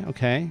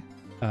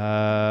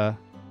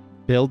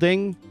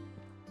 Building.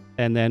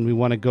 And then we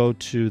want to go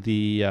to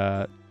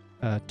the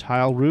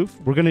tile roof.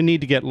 We're going to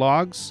need to get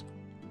logs.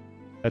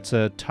 That's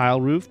a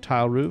tile roof. So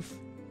tile.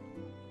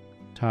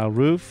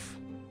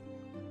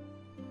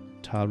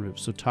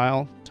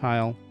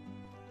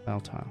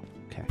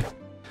 Okay.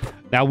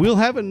 Now we'll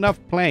have enough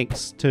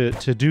planks to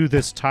do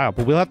this tile,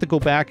 but we'll have to go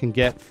back and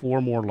get 4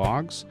 more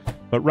logs.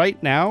 But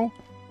right now,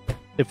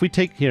 if we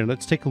take here,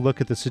 let's take a look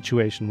at the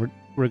situation.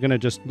 We're going to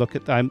just look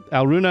at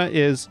Alruna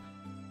is,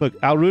 look,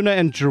 Alruna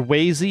and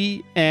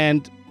Gerwazi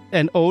and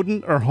and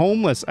Odin are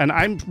homeless, and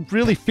I'm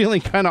really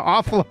feeling kind of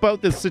awful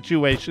about this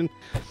situation.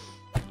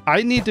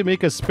 I need to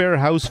make a spare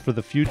house for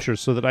the future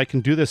so that I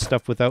can do this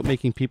stuff without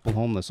making people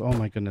homeless. Oh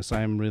my goodness,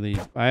 I am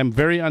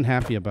very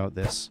unhappy about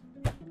this.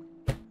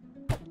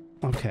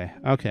 Okay,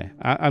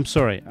 I'm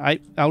sorry.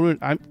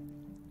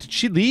 Did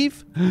she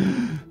leave?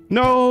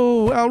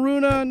 No,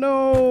 Alruna,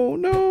 no.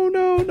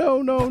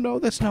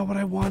 That's not what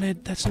I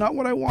wanted. That's not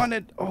what I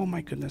wanted. Oh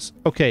my goodness.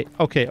 Okay.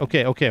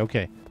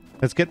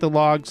 Let's get the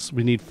logs.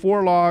 We need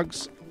 4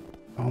 logs.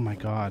 Oh my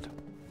god.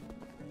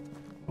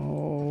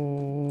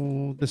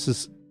 Oh, this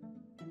is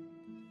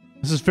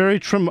very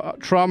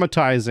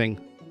traumatizing.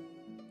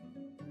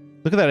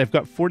 Look at that. I've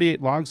got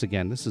 48 logs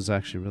again. This is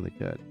actually really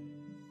good.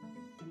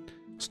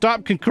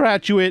 Stop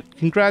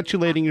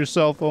congratulating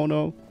yourself, oh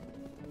no.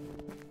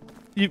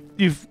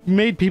 You've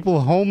made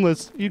people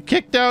homeless. You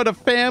kicked out a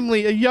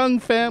family, a young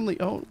family.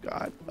 Oh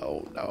god.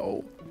 Oh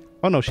no.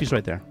 Oh no, she's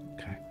right there.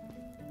 Okay.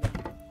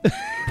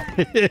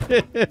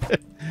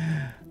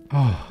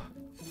 Oh.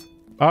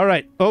 All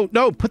right. Oh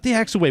no, put the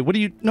axe away. What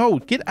do you? No,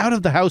 get out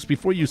of the house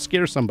before you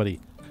scare somebody.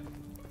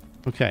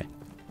 Okay.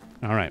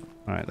 All right.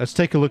 Let's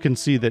take a look and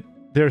see that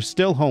they're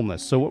still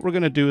homeless. So what we're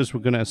going to do is we're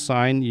going to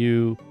assign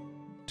you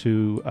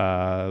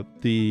to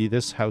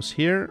this house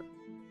here.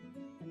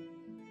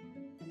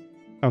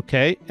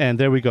 Okay, and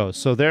there we go.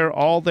 So they're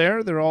all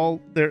there. They're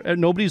all there.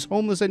 Nobody's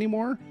homeless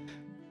anymore.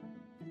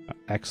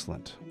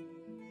 Excellent.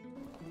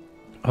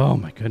 Oh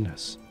my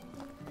goodness.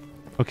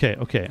 Okay.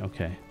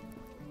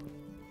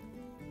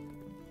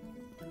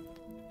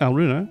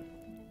 Alruna.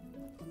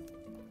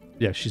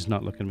 Yeah, she's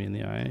not looking me in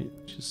the eye.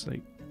 She's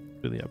like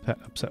really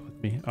upset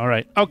with me. All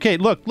right. Okay,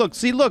 look.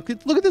 See, look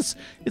at this.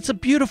 It's a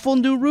beautiful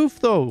new roof,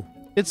 though.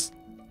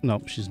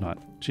 No, she's not.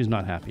 She's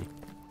not happy.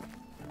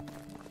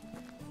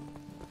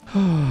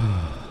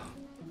 I'm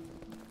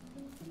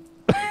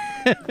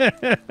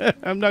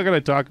not going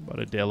to talk about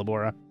it,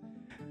 Delabora.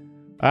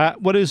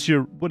 What is her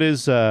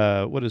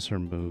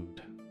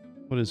mood?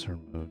 What is her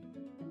mood?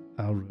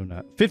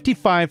 Alruna.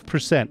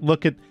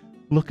 55%.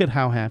 Look at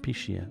how happy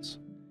she is.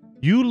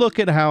 You look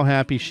at how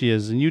happy she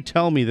is, and you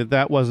tell me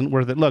that wasn't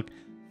worth it. Look,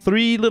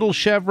 3 little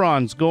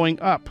chevrons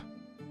going up.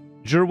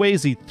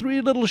 Gerwazy,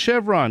 3 little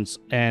chevrons.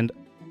 And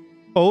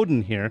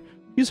Odin here,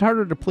 he's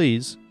harder to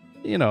please.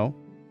 You know,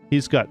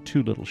 he's got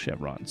 2 little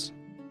chevrons.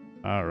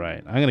 All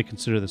right, I'm going to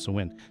consider this a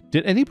win.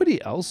 Did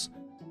anybody else?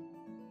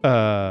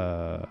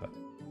 No,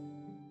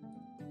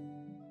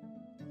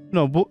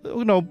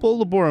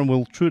 Bolibor and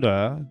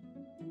Wiltruda,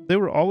 they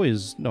were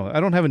always... No, I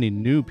don't have any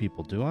new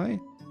people, do I?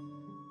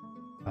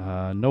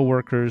 No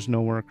workers.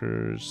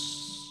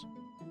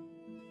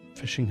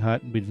 Fishing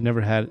hut, we've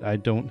never had... I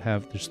don't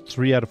have... There's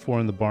 3 out of 4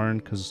 in the barn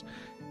because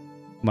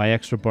my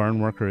extra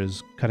barn worker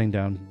is cutting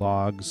down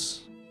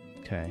logs.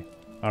 Okay.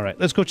 All right,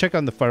 let's go check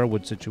on the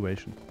firewood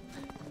situation.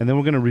 And then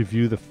we're going to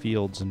review the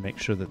fields and make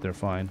sure that they're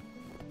fine.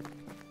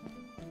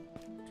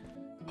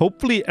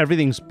 Hopefully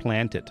everything's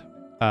planted.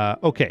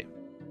 Okay.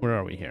 Where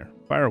are we here?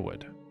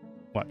 Firewood.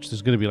 Watch,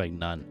 there's going to be like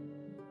none.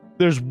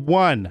 There's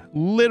 1.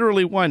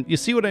 Literally 1. You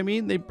see what I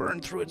mean? They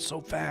burn through it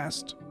so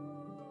fast.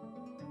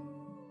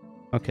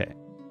 Okay.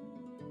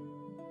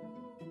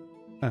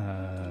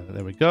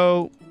 There we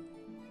go.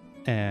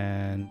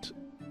 And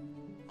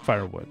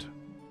firewood.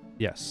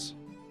 Yes.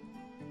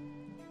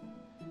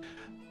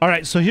 All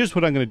right, so here's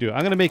what I'm going to do. I'm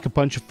going to make a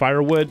bunch of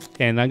firewood,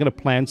 and I'm going to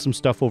plan some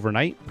stuff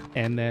overnight.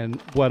 And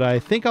then what I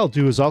think I'll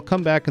do is I'll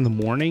come back in the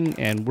morning,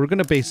 and we're going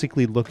to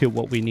basically look at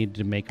what we need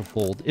to make a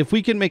fold. If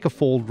we can make a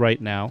fold right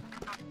now,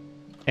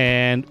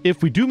 and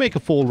if we do make a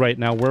fold right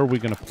now, where are we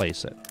going to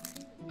place it?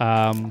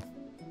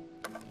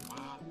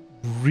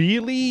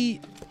 Really?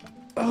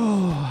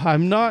 Oh,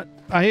 I'm not...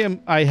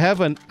 I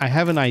have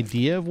an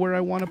idea of where I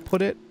want to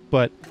put it,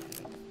 but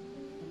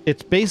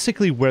it's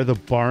basically where the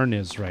barn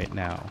is right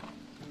now.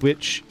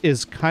 Which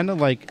is kind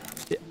of like,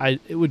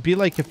 it would be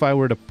like if I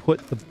were to put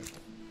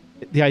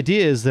the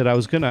idea is that I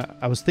was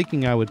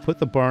thinking I would put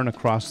the barn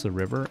across the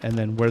river, and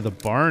then where the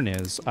barn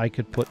is, I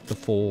could put the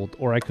fold,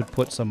 or I could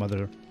put some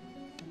other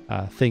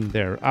thing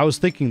there. I was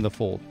thinking the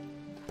fold.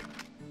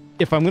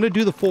 If I'm going to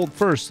do the fold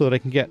first so that I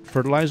can get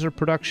fertilizer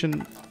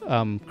production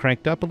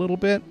cranked up a little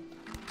bit,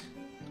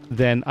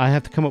 then I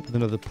have to come up with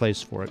another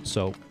place for it.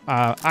 So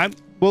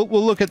we'll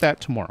look at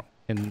that tomorrow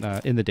in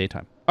the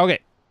daytime. Okay,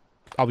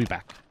 I'll be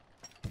back.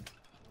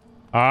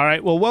 All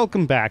right, well,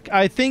 welcome back.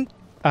 I think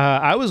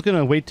I was going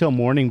to wait till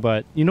morning,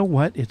 but you know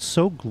what? It's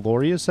so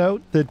glorious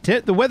out.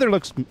 The weather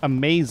looks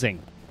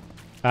amazing.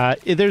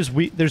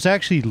 There's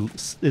actually,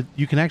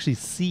 you can actually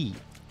see.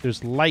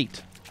 There's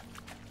light.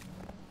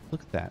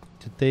 Look at that.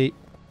 Did they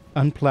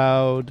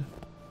unplowed?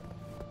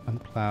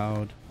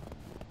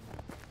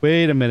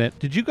 Wait a minute.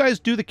 Did you guys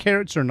do the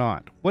carrots or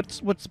not? What's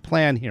the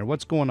plan here?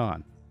 What's going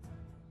on?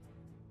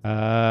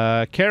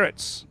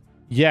 Carrots.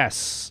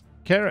 Yes.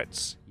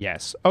 Carrots.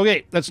 Yes.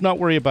 Okay, let's not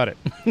worry about it.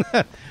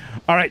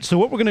 All right, so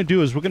what we're going to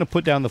do is we're going to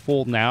put down the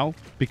fold now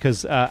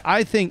because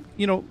I think,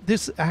 you know,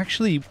 this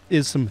actually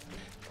is some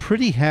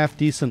pretty half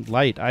decent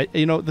light.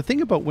 You know, the thing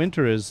about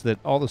winter is that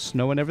all the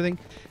snow and everything,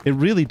 it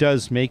really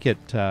does make it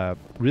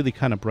really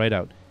kind of bright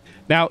out.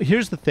 Now,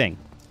 here's the thing.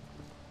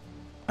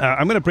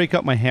 I'm going to break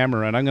out my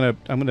hammer, and I'm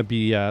going to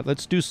be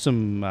let's do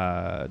some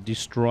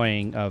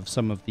destroying of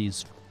some of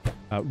these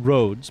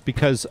roads,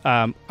 because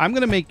I'm going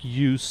to make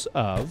use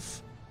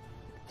of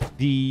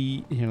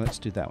the here. Let's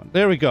do that one.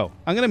 There we go.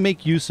 I'm going to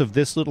make use of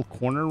this little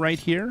corner right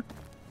here.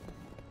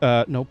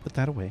 No, put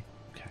that away.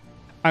 Okay.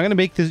 I'm going to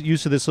make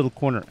use of this little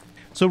corner.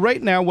 So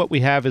right now, what we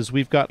have is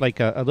we've got like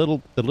the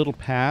little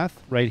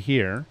path right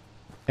here,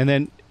 and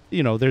then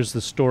you know there's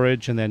the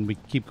storage, and then we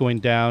keep going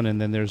down,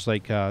 and then there's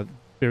like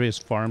various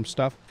farm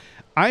stuff.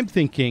 I'm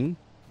thinking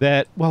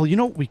that, well, you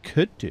know what we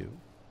could do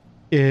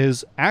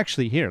is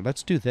actually here.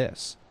 Let's do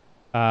this.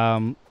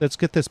 Let's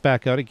get this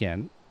back out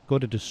again. Go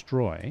to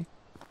destroy.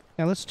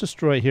 Now let's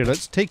destroy here.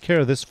 Let's take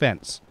care of this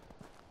fence.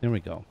 There we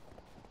go.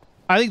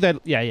 I think that,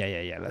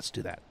 yeah. Let's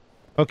do that.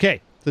 Okay,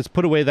 let's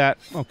put away that.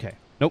 Okay.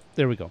 Nope,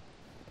 there we go.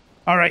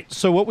 All right,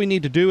 so what we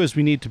need to do is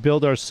we need to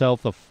build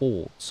ourselves a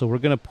fold. So we're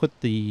going to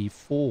put the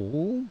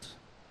fold.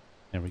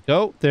 There we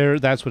go. There,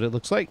 that's what it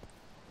looks like.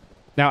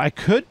 Now, I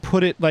could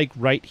put it, like,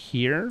 right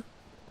here.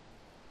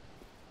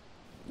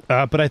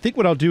 But I think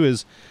what I'll do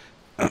is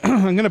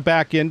I'm going to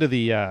back into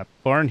the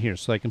barn here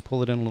so I can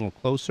pull it in a little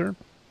closer.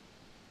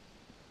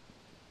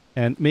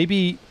 And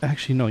maybe,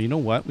 actually, no, you know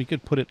what? We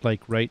could put it,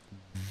 like, right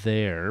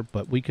there,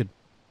 but we could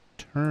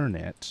turn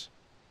it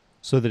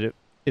so that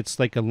it's,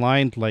 like,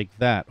 aligned like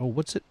that. Oh,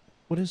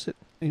 what is it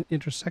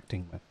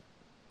intersecting with?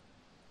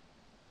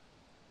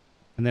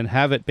 And then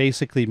have it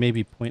basically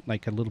maybe point,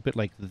 like, a little bit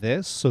like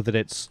this so that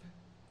it's...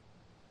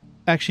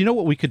 Actually, you know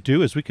what we could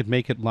do is we could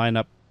make it line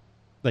up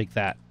like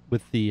that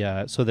with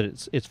the so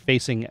that it's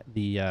facing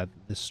the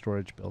this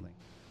storage building,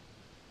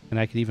 and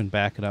I could even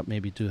back it up,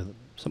 maybe do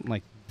something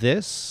like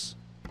this.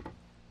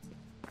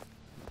 You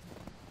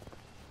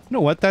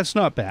know what? That's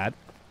not bad.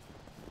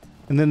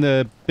 And then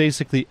the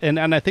basically, and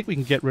I think we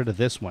can get rid of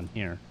this one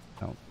here.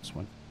 No, this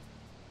one.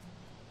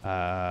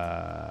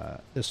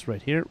 This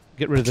right here.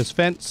 Get rid of this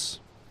fence.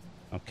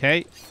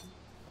 Okay.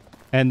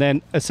 And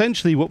then,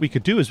 essentially, what we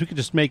could do is we could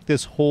just make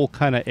this whole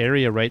kind of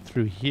area right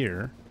through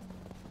here.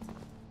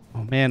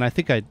 Oh, man, I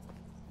think I'm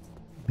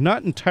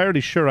not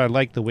entirely sure I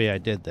like the way I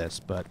did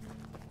this, but...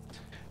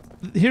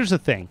 Here's the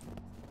thing.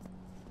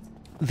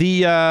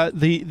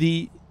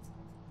 The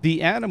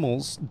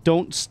animals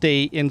don't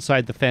stay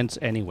inside the fence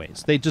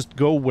anyways. They just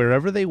go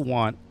wherever they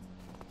want,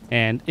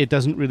 and it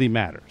doesn't really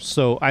matter.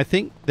 So, I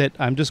think that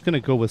I'm just going to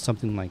go with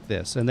something like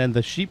this. And then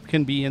the sheep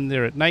can be in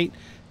there at night.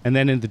 And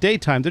then in the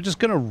daytime, they're just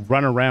going to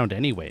run around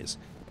anyways.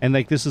 And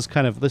like this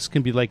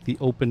can be like the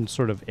open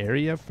sort of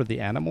area for the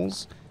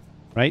animals,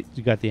 right?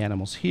 You got the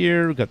animals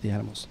here, we got the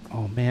animals.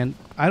 Oh man,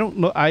 I don't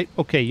know.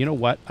 Okay, you know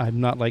what? I'm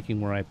not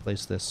liking where I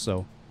place this,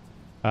 so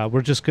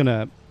we're just going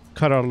to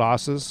cut our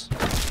losses.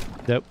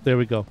 There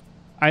we go.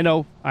 I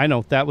know.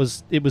 It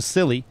was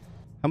silly.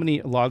 How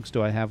many logs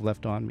do I have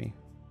left on me?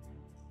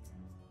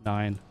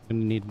 9. I'm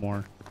going to need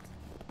more.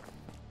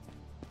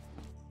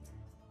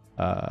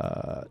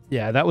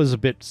 Yeah, that was a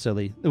bit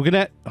silly. We're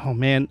gonna. Oh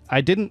man,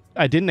 I didn't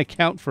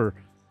account for.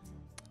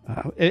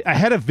 I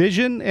had a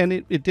vision and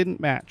it didn't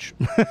match.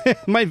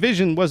 My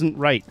vision wasn't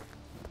right.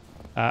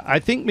 I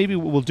think maybe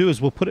what we'll do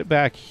is we'll put it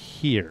back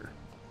here,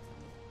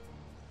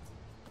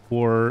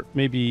 or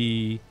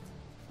maybe.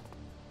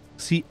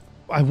 See,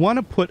 I want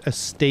to put a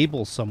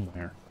stable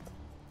somewhere,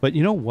 but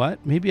you know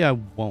what? Maybe I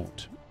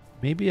won't.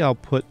 Maybe I'll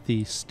put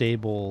the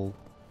stable.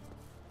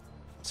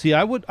 See,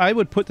 I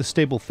would put the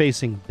stable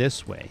facing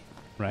this way.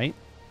 Right?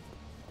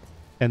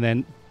 And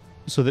then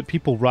so that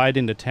people ride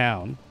into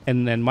town,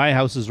 and then my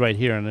house is right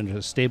here, and then there's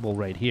a stable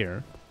right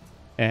here,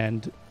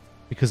 and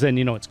because then,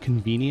 you know, it's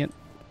convenient.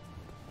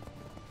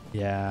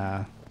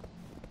 Yeah.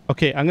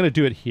 Okay, I'm gonna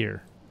do it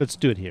here. Let's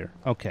do it here.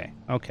 Okay.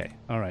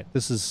 All right,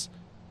 we're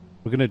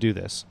gonna do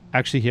this.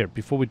 Actually, here,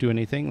 before we do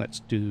anything,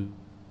 let's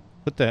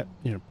put the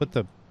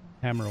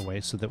hammer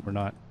away so that we're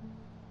not,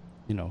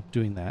 you know,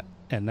 doing that,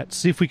 and let's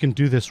see if we can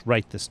do this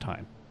right this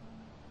time.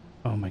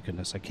 Oh my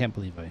goodness, I can't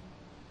believe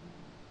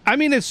I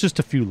mean, it's just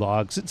a few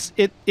logs.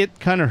 It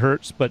kind of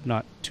hurts, but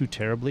not too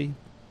terribly.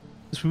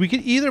 So we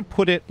could either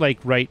put it, like,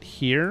 right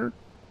here,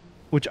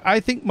 which I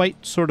think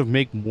might sort of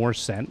make more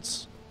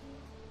sense.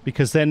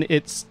 Because then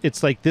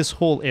it's like this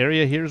whole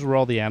area here is where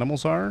all the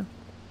animals are.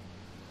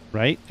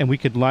 Right? And we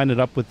could line it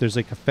up with, there's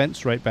like a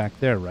fence right back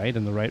there, right?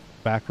 In the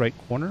back right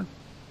corner.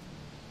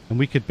 And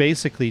we could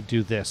basically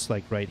do this,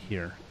 like, right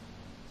here.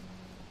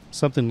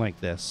 Something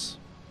like this.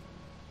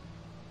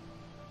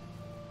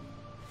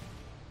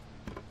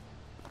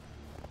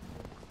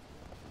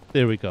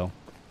 There we go.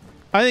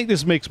 I think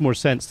this makes more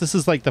sense. This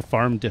is like the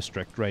farm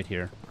district right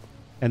here.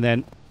 And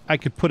then I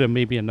could put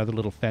maybe another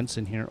little fence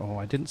in here. Oh,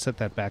 I didn't set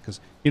that back.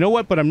 You know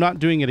what? But I'm not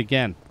doing it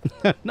again.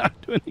 I'm not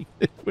doing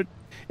it.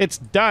 It's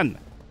done.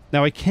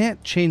 Now, I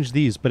can't change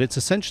these, but it's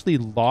essentially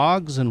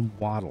logs and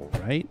wattle,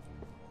 right?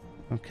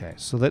 Okay,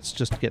 so let's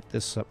just get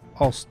this up,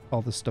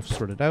 all this stuff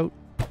sorted out.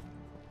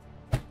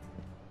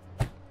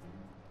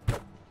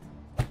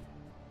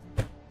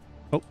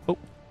 Oh, oh.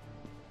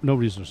 No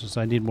resources.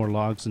 I need more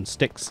logs and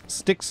sticks.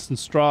 Sticks and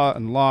straw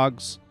and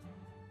logs.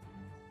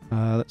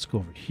 Let's go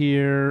over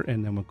here,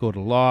 and then we'll go to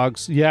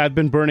logs. Yeah, I've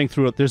been burning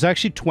through it. There's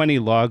actually 20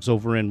 logs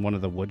over in one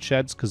of the wood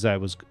sheds, because I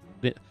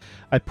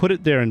put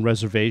it there in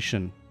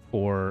reservation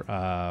for,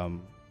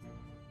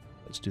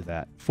 let's do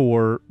that,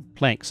 for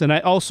planks. And I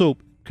also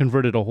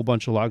converted a whole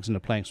bunch of logs into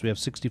planks. We have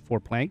 64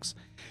 planks,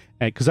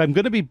 because I'm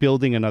going to be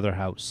building another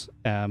house.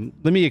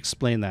 Let me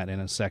explain that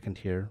in a second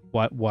here,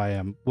 what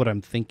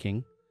I'm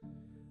thinking.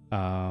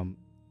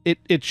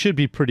 It should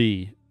be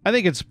pretty, I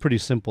think it's a pretty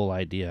simple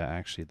idea,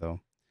 actually,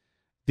 though.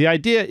 The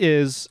idea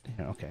is,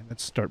 okay,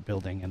 let's start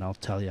building and I'll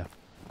tell you.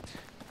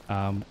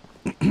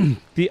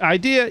 The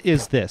idea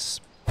is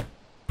this.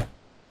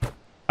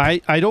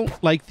 I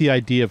don't like the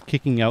idea of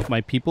kicking out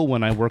my people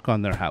when I work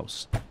on their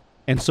house.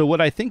 And so what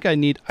I think I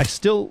need,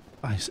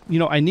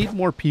 I need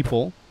more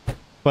people,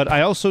 but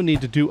I also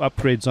need to do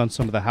upgrades on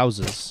some of the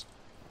houses.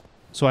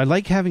 So I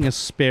like having a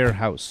spare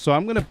house. So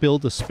I'm going to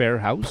build a spare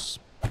house.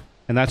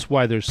 And that's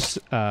why there's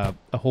a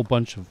whole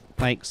bunch of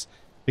planks,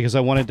 because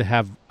I wanted to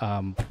have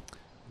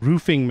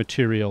roofing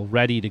material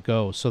ready to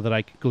go so that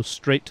I could go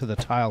straight to the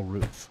tile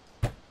roof,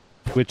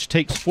 which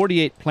takes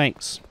 48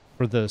 planks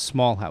for the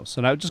small house.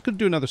 And I'm just going to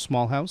do another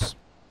small house.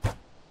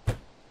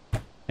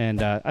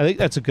 And I think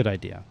that's a good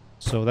idea.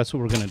 So that's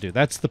what we're going to do.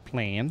 That's the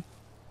plan.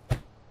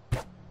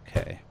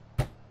 Okay.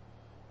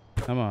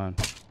 Come on.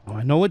 Oh,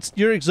 I know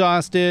you're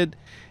exhausted.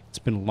 It's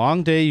been a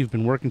long day. You've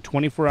been working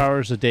 24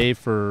 hours a day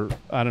for,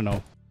 I don't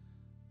know,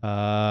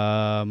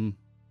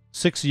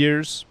 6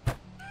 years.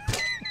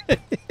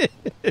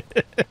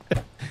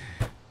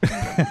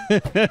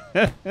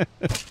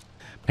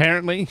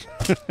 Apparently.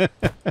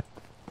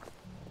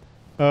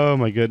 Oh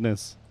my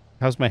goodness.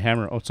 How's my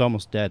hammer? Oh, it's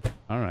almost dead.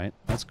 All right,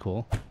 that's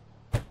cool.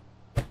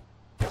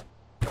 There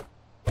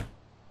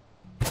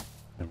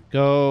we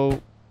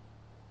go.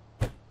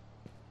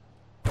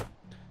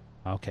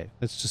 Okay,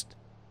 let's just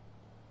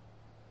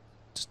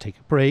take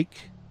a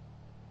break.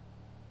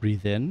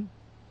 Breathe in,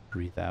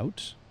 breathe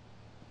out,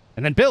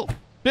 and then build.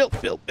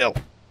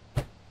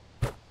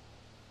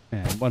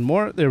 And one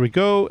more. There we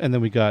go. And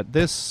then we got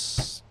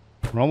this.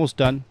 We're almost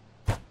done.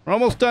 We're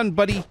almost done,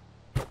 buddy.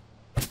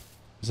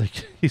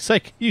 He's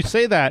like, you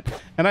say that,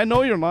 and I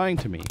know you're lying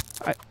to me.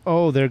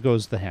 Oh, there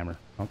goes the hammer.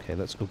 Okay,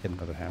 let's go get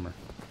another hammer.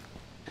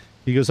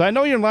 He goes, I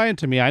know you're lying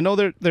to me. I know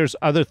there's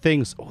other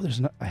things. Oh,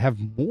 I have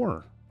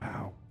more.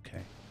 Wow.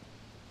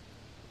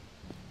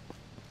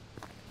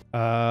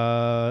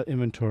 Okay.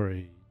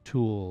 Inventory,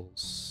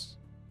 tools.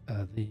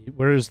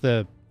 Where's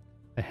the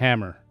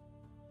hammer?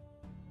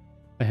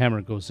 The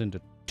hammer goes into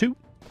 2.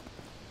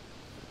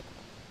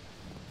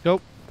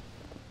 Go.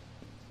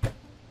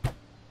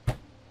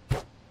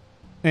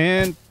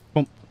 And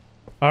boom.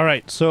 All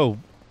right, so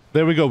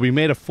there we go. We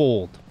made a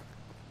fold.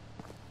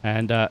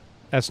 And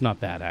that's not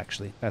bad,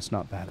 actually. That's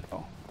not bad at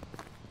all.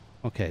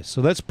 Okay,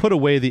 so let's put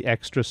away the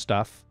extra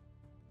stuff.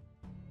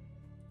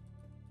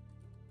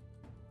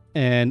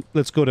 And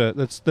let's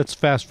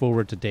fast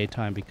forward to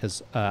daytime,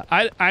 because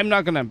I'm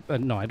not gonna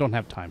no, I don't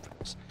have time for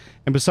this.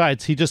 And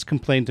besides, he just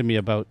complained to me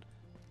about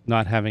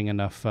not having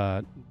enough,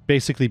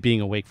 basically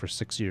being awake for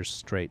 6 years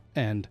straight.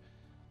 And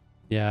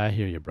yeah, I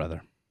hear you,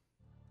 brother.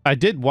 I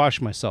did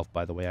wash myself,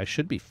 by the way. I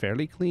should be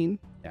fairly clean.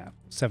 Yeah,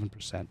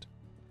 7%.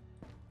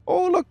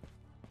 Oh, look.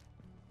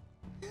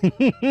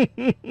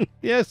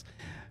 Yes.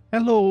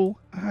 Hello.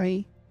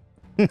 Hi.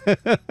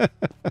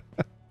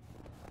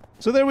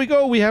 So there we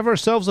go. We have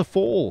ourselves a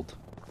fold.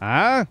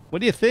 Ah, what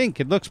do you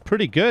think? It looks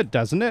pretty good,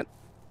 doesn't it?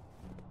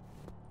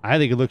 I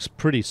think it looks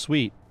pretty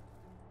sweet.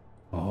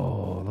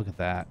 Oh, look at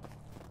that.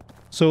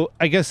 So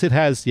I guess it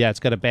has, yeah, it's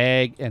got a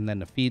bag and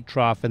then a feed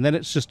trough, and then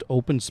it's just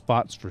open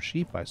spots for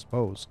sheep, I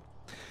suppose.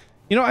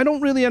 You know, I don't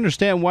really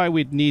understand why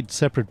we'd need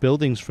separate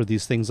buildings for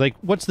these things. Like,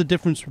 what's the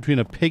difference between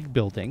a pig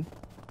building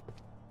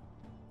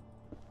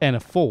and a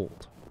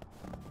fold,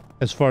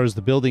 as far as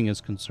the building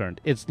is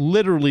concerned? It's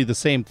literally the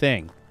same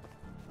thing.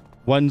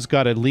 One's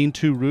got a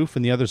lean-to roof,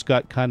 and the other's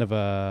got kind of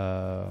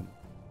a...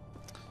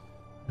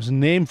 There's a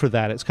name for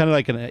that. It's kind of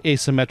like an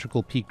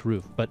asymmetrical peaked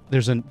roof, but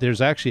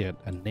there's actually a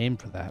name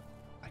for that.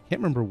 I can't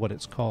remember what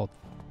it's called.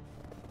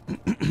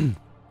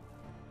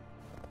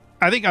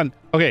 I think on...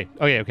 Okay.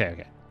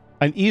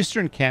 On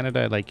Eastern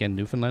Canada, like in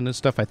Newfoundland and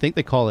stuff, I think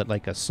they call it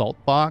like a salt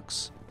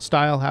box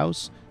style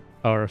house,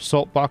 or a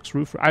salt box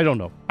roof. I don't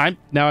know.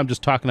 I'm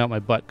just talking out my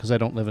butt because I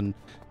don't live in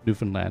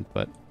Newfoundland.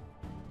 But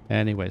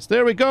anyways,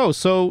 there we go.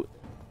 So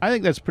I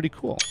think that's pretty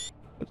cool.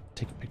 Let's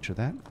take a picture of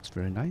that. It's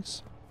very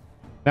nice.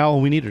 Now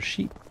all we need are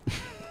sheep.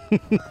 I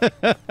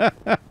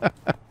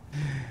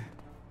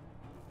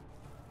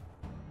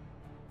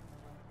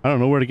don't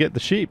know where to get the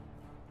sheep.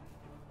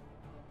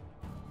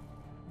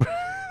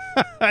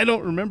 I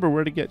don't remember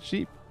where to get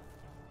sheep.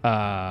 Oh,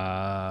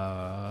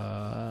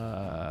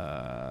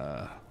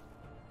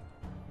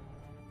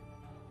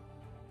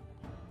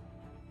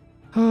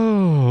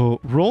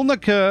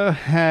 Rolnica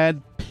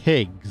had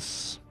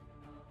pigs.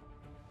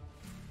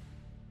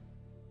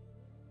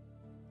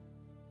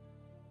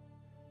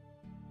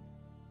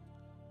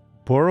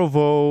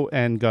 Borovo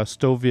and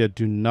Gostovia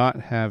do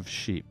not have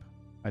sheep,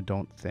 I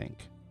don't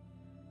think.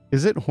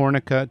 Is it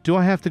Hornica? Do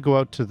I have to go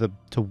out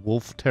to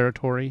wolf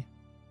territory?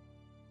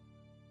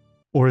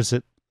 Or is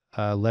it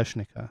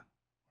Leshnica or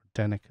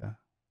Denica?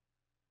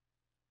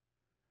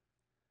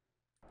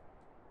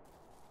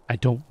 I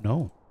don't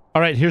know.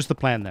 All right, here's the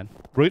plan then.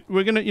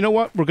 We're gonna, you know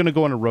what? We're gonna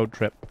go on a road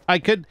trip. I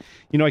could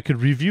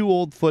review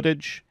old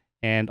footage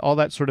and all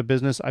that sort of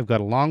business. I've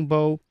got a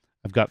longbow.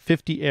 I've got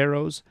 50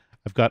 arrows.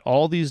 I've got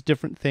all these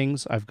different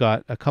things. I've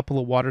got a couple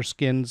of water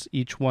skins,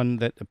 each one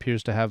that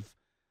appears to have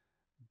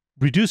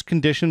reduced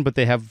condition, but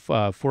they have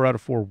 4 out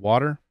of 4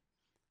 water.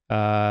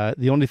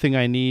 The only thing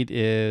I need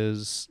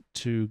is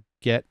to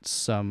get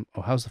some...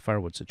 Oh, how's the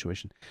firewood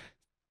situation?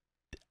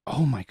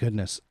 Oh, my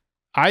goodness.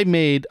 I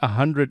made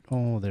 100...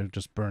 Oh, they're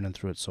just burning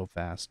through it so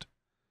fast.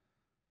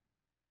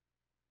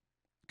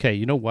 Okay,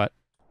 you know what?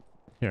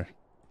 Here.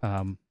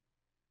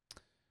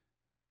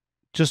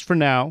 Just for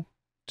now,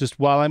 just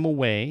while I'm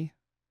away,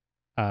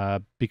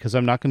 because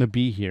I'm not going to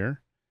be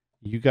here,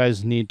 you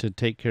guys need to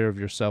take care of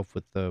yourself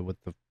with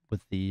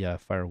the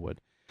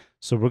firewood.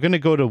 So we're going to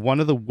go to one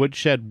of the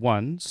woodshed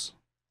ones,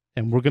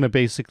 and we're going to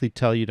basically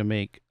tell you to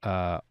make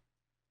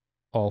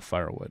all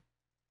firewood.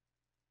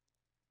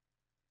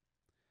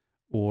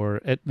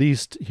 Or at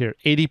least, here,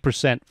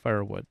 80%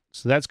 firewood.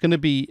 So that's going to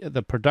be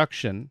the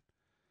production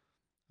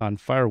on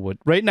firewood.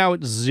 Right now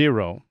it's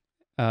 0,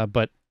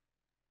 but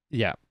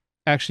yeah.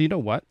 Actually, you know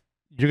what?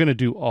 You're going to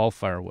do all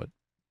firewood.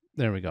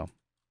 There we go.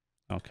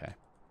 Okay.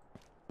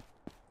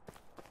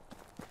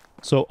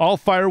 So all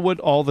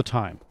firewood all the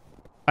time.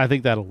 I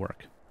think that'll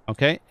work.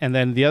 Okay, and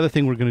then the other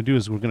thing we're going to do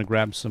is we're going to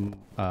grab some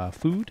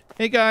food.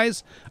 Hey,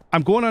 guys,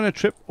 I'm going on a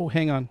trip. Oh,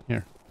 hang on.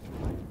 Here.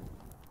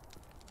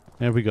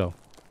 There we go.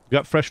 We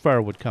got fresh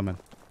firewood coming.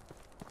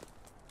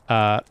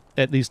 At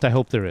least I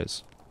hope there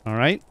is. All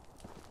right?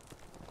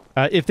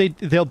 If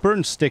they'll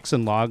burn sticks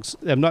and logs.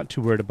 I'm not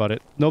too worried about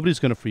it. Nobody's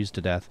going to freeze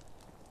to death.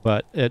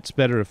 But it's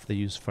better if they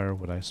use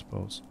firewood, I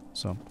suppose.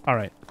 So, all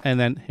right. And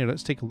then, here,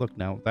 let's take a look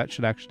now. That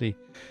should actually...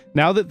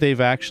 Now that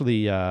they've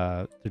actually...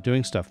 they're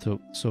doing stuff.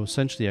 So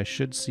essentially, I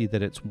should see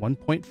that it's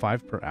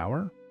 1.5 per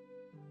hour.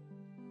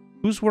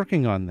 Who's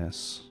working on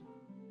this?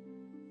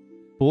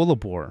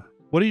 Bolibor.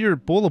 What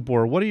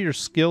are your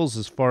skills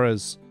as far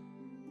as...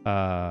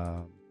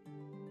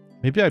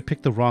 maybe I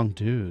picked the wrong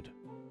dude.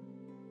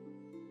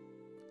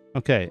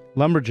 Okay,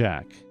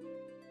 lumberjack.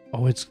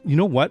 Oh, it's... You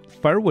know what?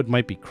 Firewood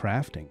might be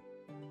crafting.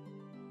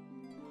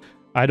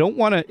 I don't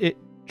want to...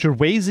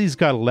 Gerwasi's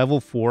got a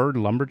level 4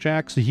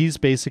 lumberjack, so he's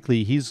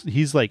basically...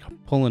 He's like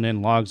pulling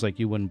in logs like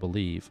you wouldn't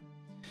believe.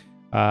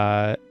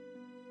 Why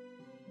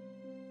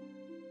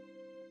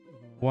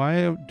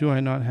do I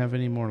not have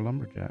any more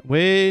lumberjack?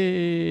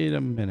 Wait a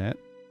minute.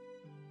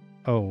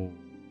 Oh.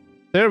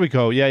 There we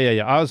go.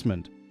 Yeah.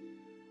 Osmond.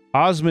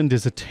 Osmond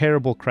is a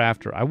terrible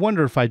crafter. I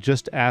wonder if I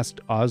just asked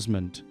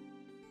Osmond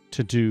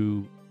to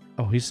do...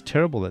 Oh, he's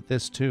terrible at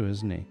this too,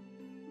 isn't he?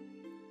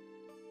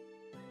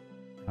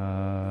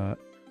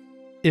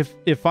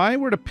 If I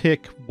were to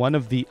pick one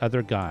of the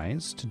other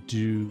guys to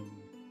do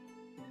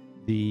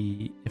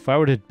the... If I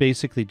were to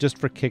basically, just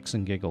for kicks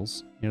and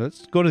giggles,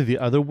 let's go to the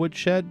other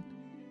woodshed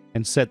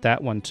and set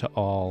that one to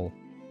all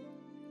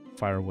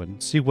firewood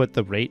and see what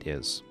the rate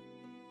is.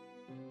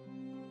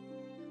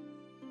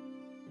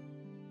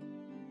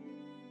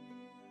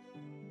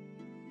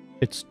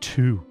 It's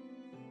 2.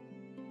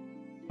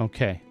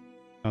 Okay.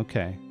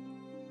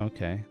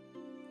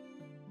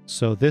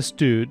 So this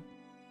dude...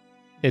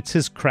 It's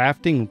his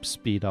crafting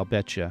speed, I'll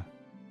bet you.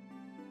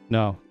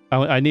 No,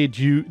 I need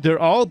you. They're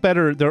all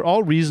better. They're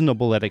all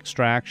reasonable at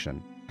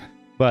extraction.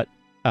 But,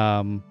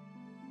 oh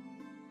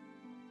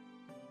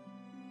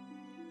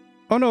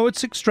no,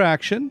 it's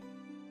extraction.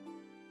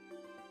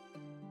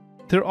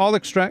 They're all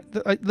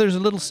there's a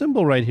little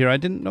symbol right here. I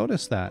didn't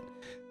notice that.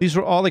 These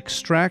are all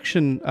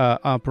extraction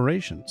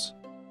operations.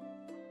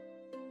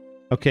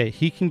 Okay,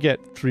 he can get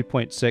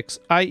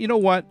 3.6. You know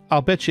what?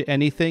 I'll bet you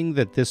anything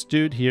that this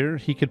dude here,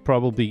 he could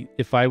probably,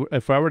 if I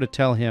were to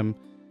tell him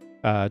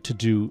to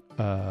do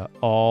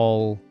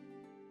all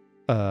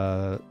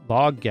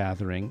log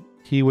gathering,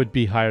 he would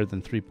be higher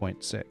than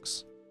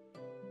 3.6.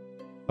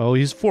 Oh,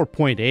 he's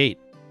 4.8.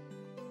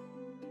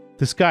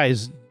 This guy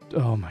is,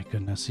 oh my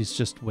goodness, he's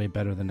just way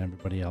better than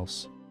everybody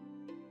else.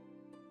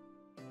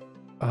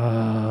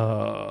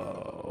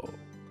 Oh.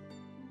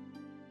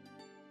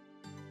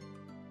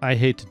 I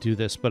hate to do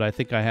this, but I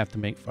think I have to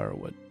make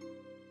firewood.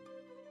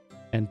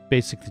 And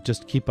basically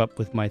just keep up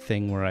with my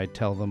thing where I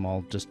tell them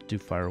I'll just do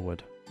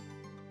firewood.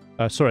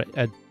 Sorry,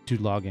 do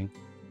logging.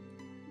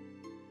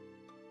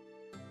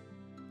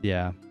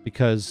 Yeah,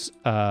 because,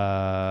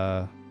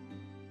 well,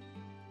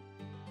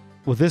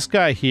 this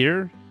guy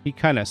here, he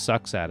kind of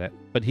sucks at it.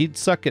 But he'd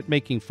suck at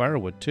making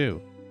firewood,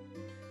 too.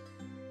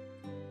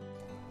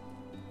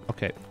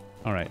 Okay,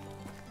 alright.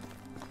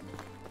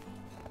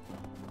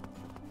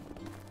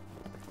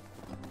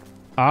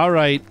 All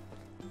right.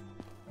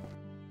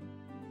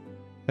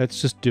 Let's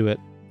just do it.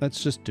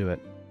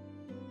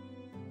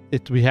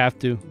 We have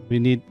to. We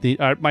need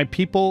my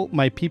people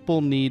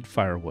need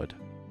firewood.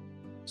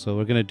 So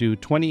we're going to do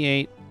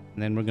 28,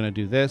 and then we're going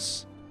to do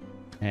this.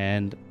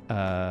 And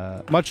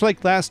much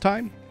like last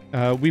time,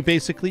 we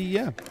basically,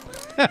 yeah,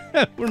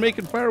 we're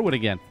making firewood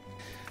again.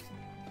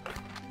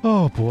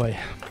 Oh, boy.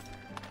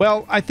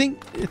 Well, I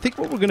think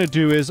what we're going to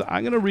do is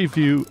I'm going to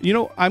review, you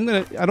know, I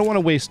don't want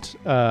to waste,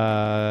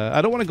 I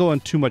don't want to go on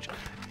too much.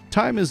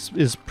 Time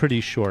is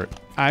pretty short.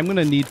 I'm going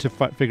to need to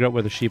figure out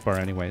where the sheep are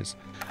anyways.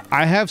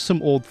 I have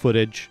some old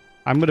footage.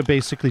 I'm going to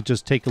basically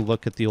just take a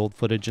look at the old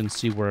footage and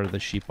see where the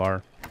sheep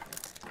are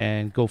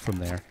and go from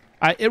there.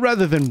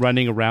 Rather than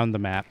running around the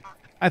map,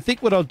 I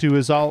think what I'll do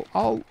is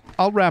I'll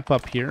wrap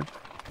up here.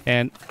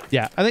 And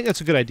yeah, I think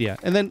that's a good idea.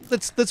 And then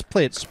let's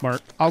play it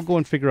smart. I'll go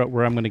and figure out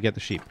where I'm going to get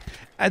the sheep.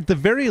 At the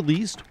very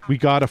least, we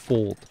got a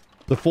fold.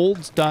 The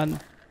fold's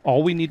done.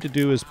 All we need to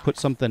do is put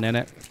something in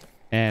it.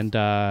 And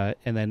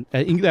then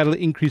that'll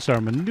increase our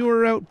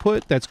manure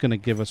output. That's going to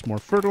give us more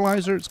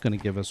fertilizer. It's going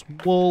to give us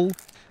wool.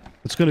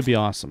 It's going to be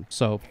awesome.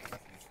 So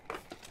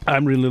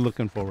I'm really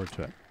looking forward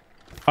to it.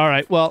 All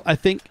right. Well, I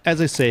think,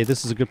 as I say,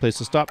 this is a good place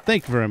to stop.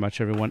 Thank you very much,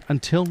 everyone.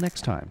 Until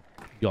next time,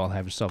 you all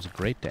have yourselves a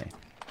great day.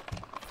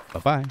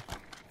 Bye-bye.